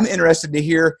 I'm interested to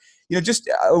hear, just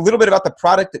a little bit about the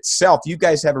product itself. You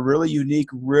guys have a really unique,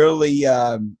 really,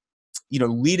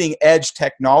 leading edge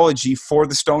technology for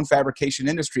the stone fabrication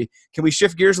industry. Can we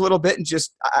shift gears a little bit and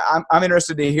just, I'm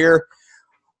interested to hear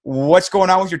what's going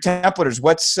on with your templators?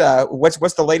 What's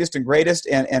the latest and greatest,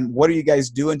 and what are you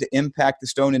guys doing to impact the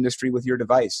stone industry with your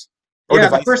device?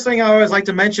 The first thing I always like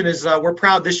to mention is we're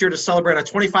proud this year to celebrate a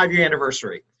 25-year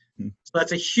anniversary. So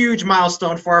that's a huge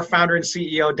milestone for our founder and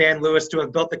CEO, Dan Lewis, to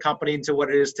have built the company into what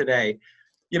it is today.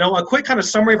 A quick kind of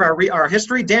summary of our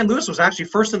history. Dan Lewis was actually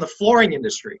first in the flooring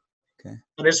industry. Okay.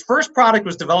 And his first product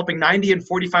was developing 90 and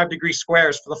 45-degree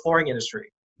squares for the flooring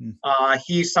industry.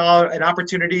 He saw an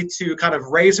opportunity to kind of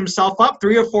raise himself up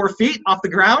 3 or 4 feet off the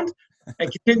ground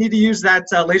and continue to use that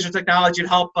laser technology to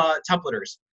help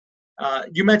templators.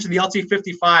 You mentioned the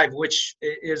LT55, which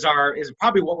is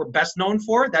probably what we're best known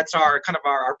for. That's our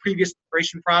previous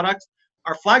iteration product.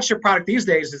 Our flagship product these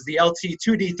days is the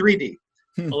LT2D 3D.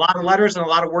 A lot of letters and a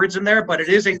lot of words in there, but it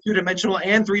is a 2-dimensional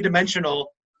and 3-dimensional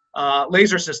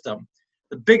laser system.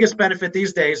 The biggest benefit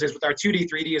these days is with our 2D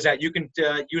 3D is that you can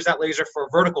use that laser for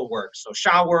vertical work. So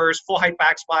showers, full height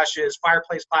backsplashes,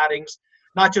 fireplace claddings,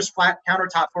 not just flat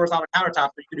countertop, horizontal countertop,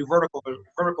 but you can do vertical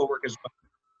work as well.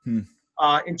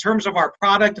 In terms of our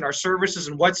product and our services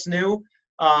and what's new,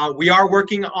 we are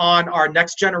working on our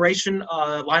next generation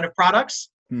line of products.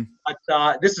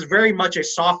 But this is very much a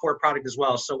software product as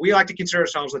well. So we like to consider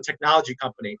ourselves a technology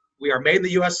company. We are made in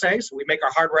the USA, so we make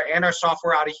our hardware and our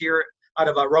software out of here, out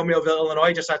of Romeoville,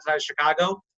 Illinois, just outside of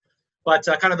Chicago. But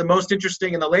kind of the most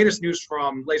interesting and the latest news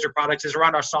from Laser Products is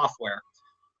around our software.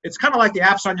 It's kind of like the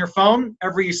apps on your phone.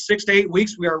 Every 6 to 8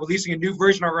 weeks, we are releasing a new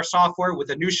version of our software with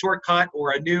a new shortcut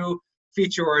or a new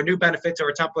feature or a new benefit to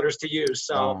our templators to use.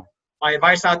 So my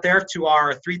advice out there to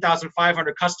our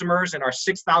 3,500 customers and our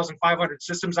 6,500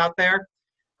 systems out there,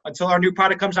 until our new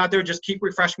product comes out there, just keep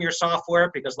refreshing your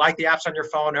software, because like the apps on your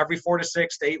phone, every 4 to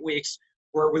 6 to 8 weeks,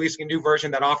 we're releasing a new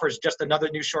version that offers just another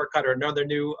new shortcut or another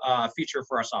new feature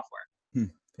for our software.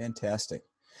 Fantastic.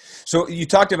 So you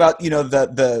talked about,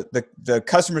 the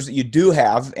customers that you do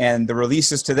have and the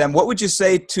releases to them. What would you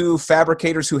say to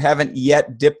fabricators who haven't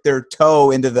yet dipped their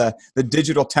toe into the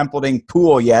digital templating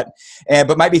pool yet,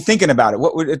 but might be thinking about it?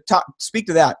 What would speak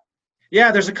to that?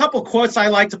 Yeah, there's a couple quotes I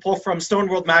like to pull from Stone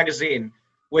World magazine,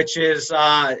 which is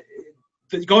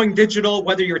going digital,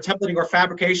 whether you're templating or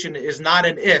fabrication, is not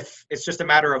an if, it's just a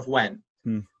matter of when.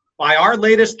 By our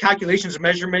latest calculations and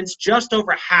measurements, just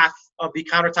over half of the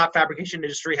countertop fabrication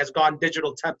industry has gone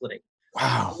digital templating.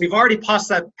 Wow. We've already passed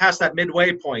that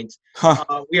midway point.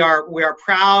 We are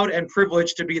proud and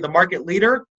privileged to be the market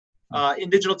leader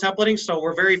in digital templating, so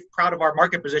we're very proud of our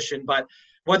market position. But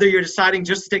whether you're deciding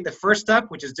just to take the first step,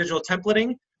 which is digital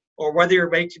templating, or whether you're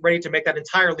ready to make that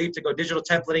entire leap to go digital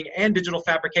templating and digital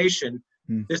fabrication,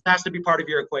 this has to be part of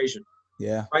your equation.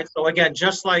 Yeah. Right. So again,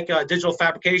 just like digital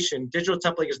fabrication, digital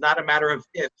templating is not a matter of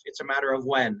if, it's a matter of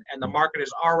when. And the market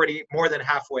is already more than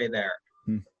halfway there.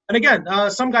 And again,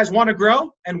 some guys want to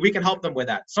grow, and we can help them with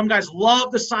that. Some guys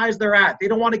love the size they're at. They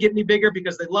don't want to get any bigger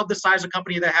because they love the size of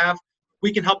company they have.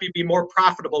 We can help you be more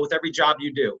profitable with every job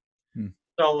you do.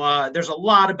 So there's a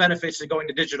lot of benefits to going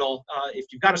to digital. If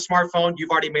you've got a smartphone,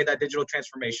 you've already made that digital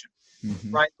transformation,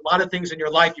 right? A lot of things in your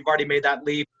life, you've already made that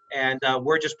leap, and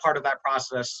we're just part of that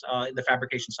process in the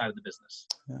fabrication side of the business.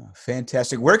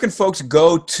 Fantastic. Where can folks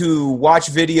go to watch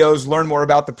videos, learn more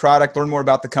about the product, learn more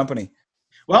about the company?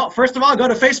 Well, first of all, go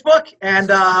to Facebook and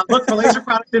look for Laser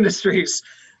Products Industries.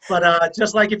 But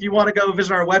just like if you want to go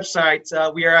visit our website,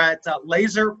 we are at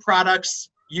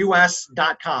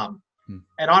laserproductsus.com.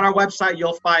 And on our website,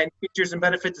 you'll find features and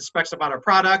benefits and specs about our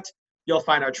product. You'll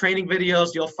find our training videos.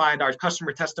 You'll find our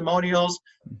customer testimonials.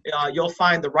 You'll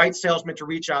find the right salesman to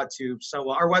reach out to. So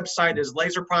our website is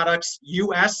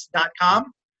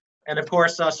laserproductsus.com. And of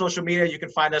course, social media, you can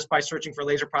find us by searching for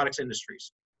Laser Products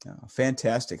Industries. Oh,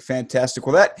 fantastic. Fantastic.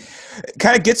 Well, that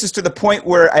kind of gets us to the point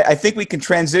where I think we can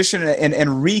transition and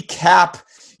recap,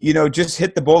 just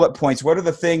hit the bullet points. What are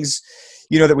the things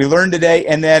that we learned today?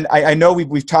 And then I know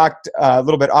we've talked a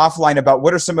little bit offline about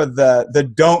what are some of the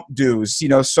don't do's,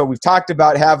 so we've talked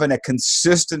about having a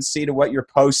consistency to what you're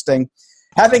posting,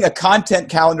 having a content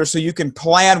calendar so you can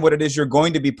plan what it is you're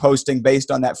going to be posting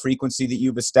based on that frequency that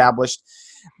you've established.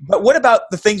 But what about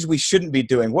the things we shouldn't be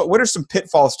doing? What are some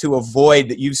pitfalls to avoid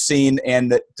that you've seen,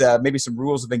 and that maybe some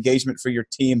rules of engagement for your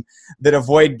team that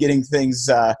avoid getting things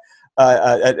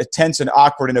tense and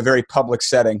awkward in a very public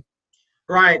setting?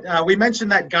 Right. We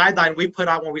mentioned that guideline we put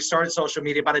out when we started social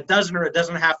media, about a dozen or a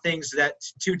dozen and a half things that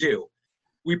to do.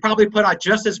 We probably put out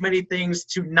just as many things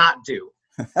to not do.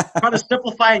 Try to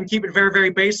simplify and keep it very,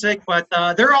 very basic, but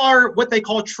there are what they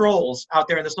call trolls out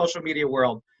there in the social media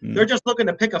world. They're just looking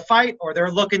to pick a fight, or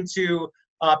they're looking to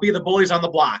be the bullies on the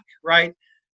block, right?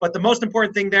 But the most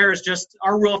important thing there is just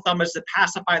our rule of thumb is to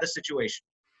pacify the situation,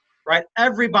 right?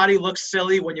 Everybody looks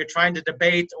silly when you're trying to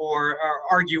debate or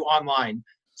argue online.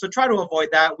 So try to avoid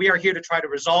that. We are here to try to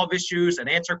resolve issues and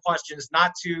answer questions,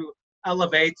 not to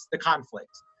elevate the conflict.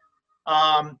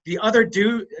 The other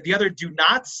do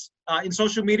nots in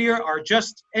social media are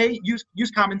just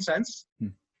use common sense,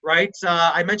 right?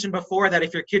 I mentioned before that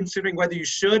if you're considering whether you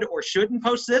should or shouldn't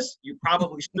post this, you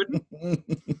probably shouldn't.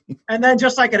 And then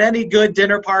just like at any good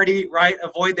dinner party, right?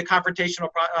 Avoid the confrontational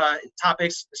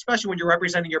topics, especially when you're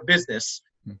representing your business.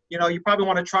 You probably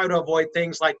want to try to avoid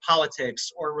things like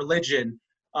politics or religion.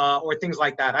 Or things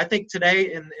like that. I think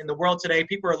today, in the world today,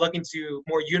 people are looking to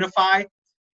more unify,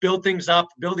 build things up,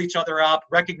 build each other up,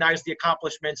 recognize the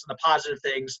accomplishments and the positive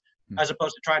things, as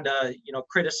opposed to trying to,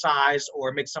 criticize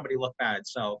or make somebody look bad.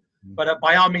 So, but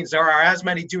by all means, there are as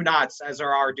many do nots as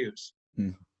there are do's.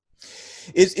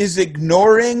 Is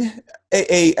ignoring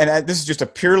and this is just a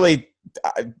purely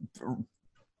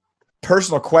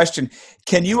personal question.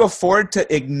 Can you afford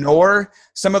to ignore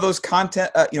some of those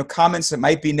content, comments that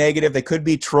might be negative? They could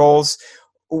be trolls.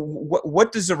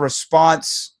 What does a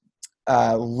response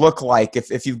look like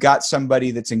if you've got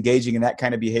somebody that's engaging in that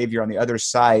kind of behavior on the other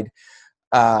side?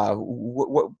 How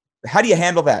do you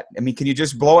handle that? I mean, can you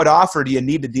just blow it off, or do you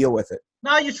need to deal with it?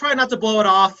 No, you try not to blow it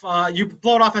off. You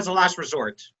blow it off as a last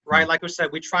resort, right? Like we said,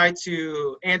 we try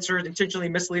to answer intentionally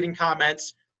misleading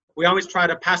comments. We always try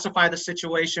to pacify the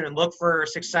situation and look for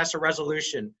success or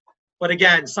resolution. But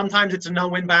again, sometimes it's a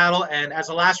no-win battle, and as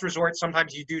a last resort,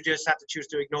 sometimes you do just have to choose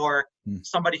to ignore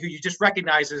somebody who you just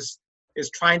recognize is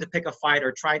trying to pick a fight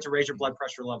or trying to raise your blood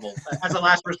pressure level as a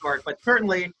last resort. But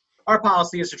certainly, our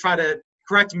policy is to try to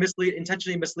correct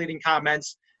intentionally misleading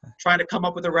comments, try to come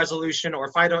up with a resolution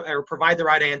or provide the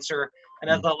right answer. And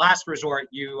as the last resort,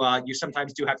 you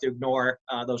sometimes do have to ignore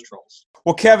those trolls.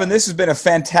 Well, Kevin, this has been a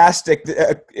fantastic,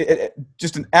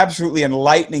 just an absolutely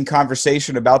enlightening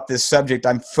conversation about this subject.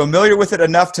 I'm familiar with it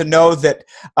enough to know that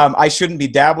I shouldn't be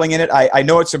dabbling in it. I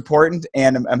know it's important,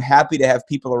 and I'm happy to have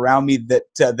people around me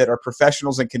that are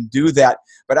professionals and can do that.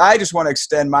 But I just want to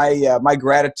extend my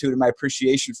gratitude and my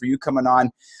appreciation for you coming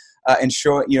on and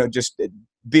showing, just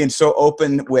being so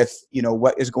open with,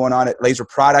 what is going on at Laser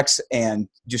Products, and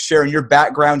just sharing your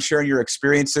background, sharing your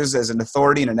experiences as an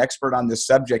authority and an expert on this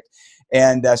subject.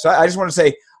 And so I just want to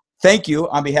say thank you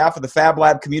on behalf of the Fab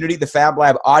Lab community, the Fab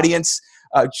Lab audience.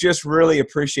 Just really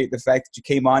appreciate the fact that you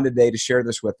came on today to share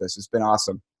this with us. It's been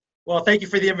awesome. Well, thank you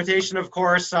for the invitation, of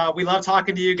course. We love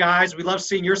talking to you guys. We love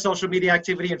seeing your social media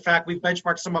activity. In fact, we've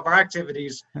benchmarked some of our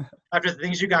activities after the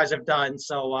things you guys have done.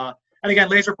 So, and again,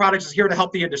 Laser Products is here to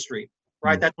help the industry.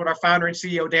 Right, that's what our founder and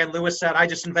CEO Dan Lewis said. I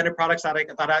just invented products that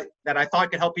I thought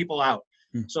could help people out.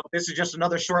 So this is just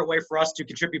another short way for us to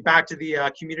contribute back to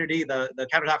the community, the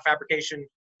countertop fabrication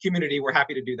community. We're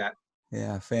happy to do that.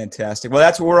 Yeah, fantastic. Well,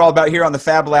 that's what we're all about here on the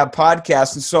Fab Lab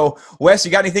podcast. And so, Wes,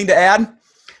 you got anything to add?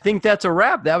 I think that's a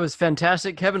wrap. That was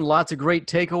fantastic, Kevin. Lots of great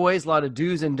takeaways, a lot of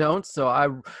do's and don'ts. So I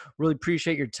really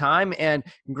appreciate your time, and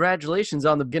congratulations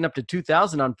on getting up to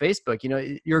 2,000 on Facebook.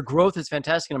 Your growth is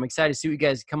fantastic, and I'm excited to see what you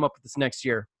guys come up with this next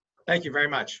year. Thank you very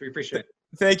much. We appreciate it.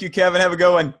 Thank you, Kevin. Have a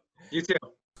good one. You too.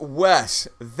 Wes,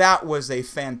 that was a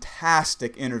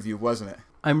fantastic interview, wasn't it?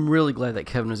 I'm really glad that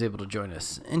Kevin was able to join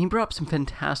us, and he brought up some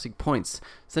fantastic points,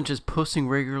 such as posting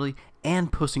regularly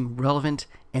and posting relevant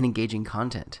and engaging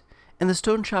content. And the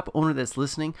Stone Shop owner that's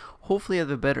listening hopefully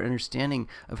have a better understanding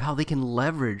of how they can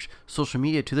leverage social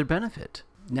media to their benefit.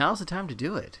 Now's the time to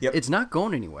do it. Yep. It's not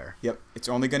going anywhere. Yep. It's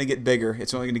only going to get bigger.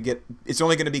 It's only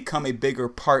going to become a bigger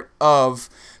part of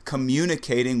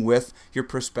communicating with your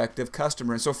prospective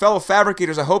customer. And so, fellow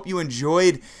fabricators, I hope you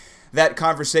enjoyed that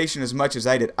conversation as much as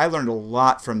I did. I learned a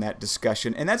lot from that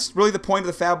discussion. And that's really the point of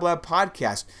the Fab Lab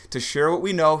podcast, to share what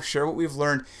we know, share what we've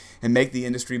learned, and make the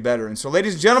industry better. And so,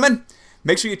 ladies and gentlemen,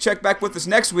 make sure you check back with us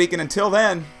next week, and until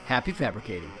then, happy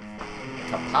fabricating.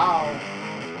 Kapow.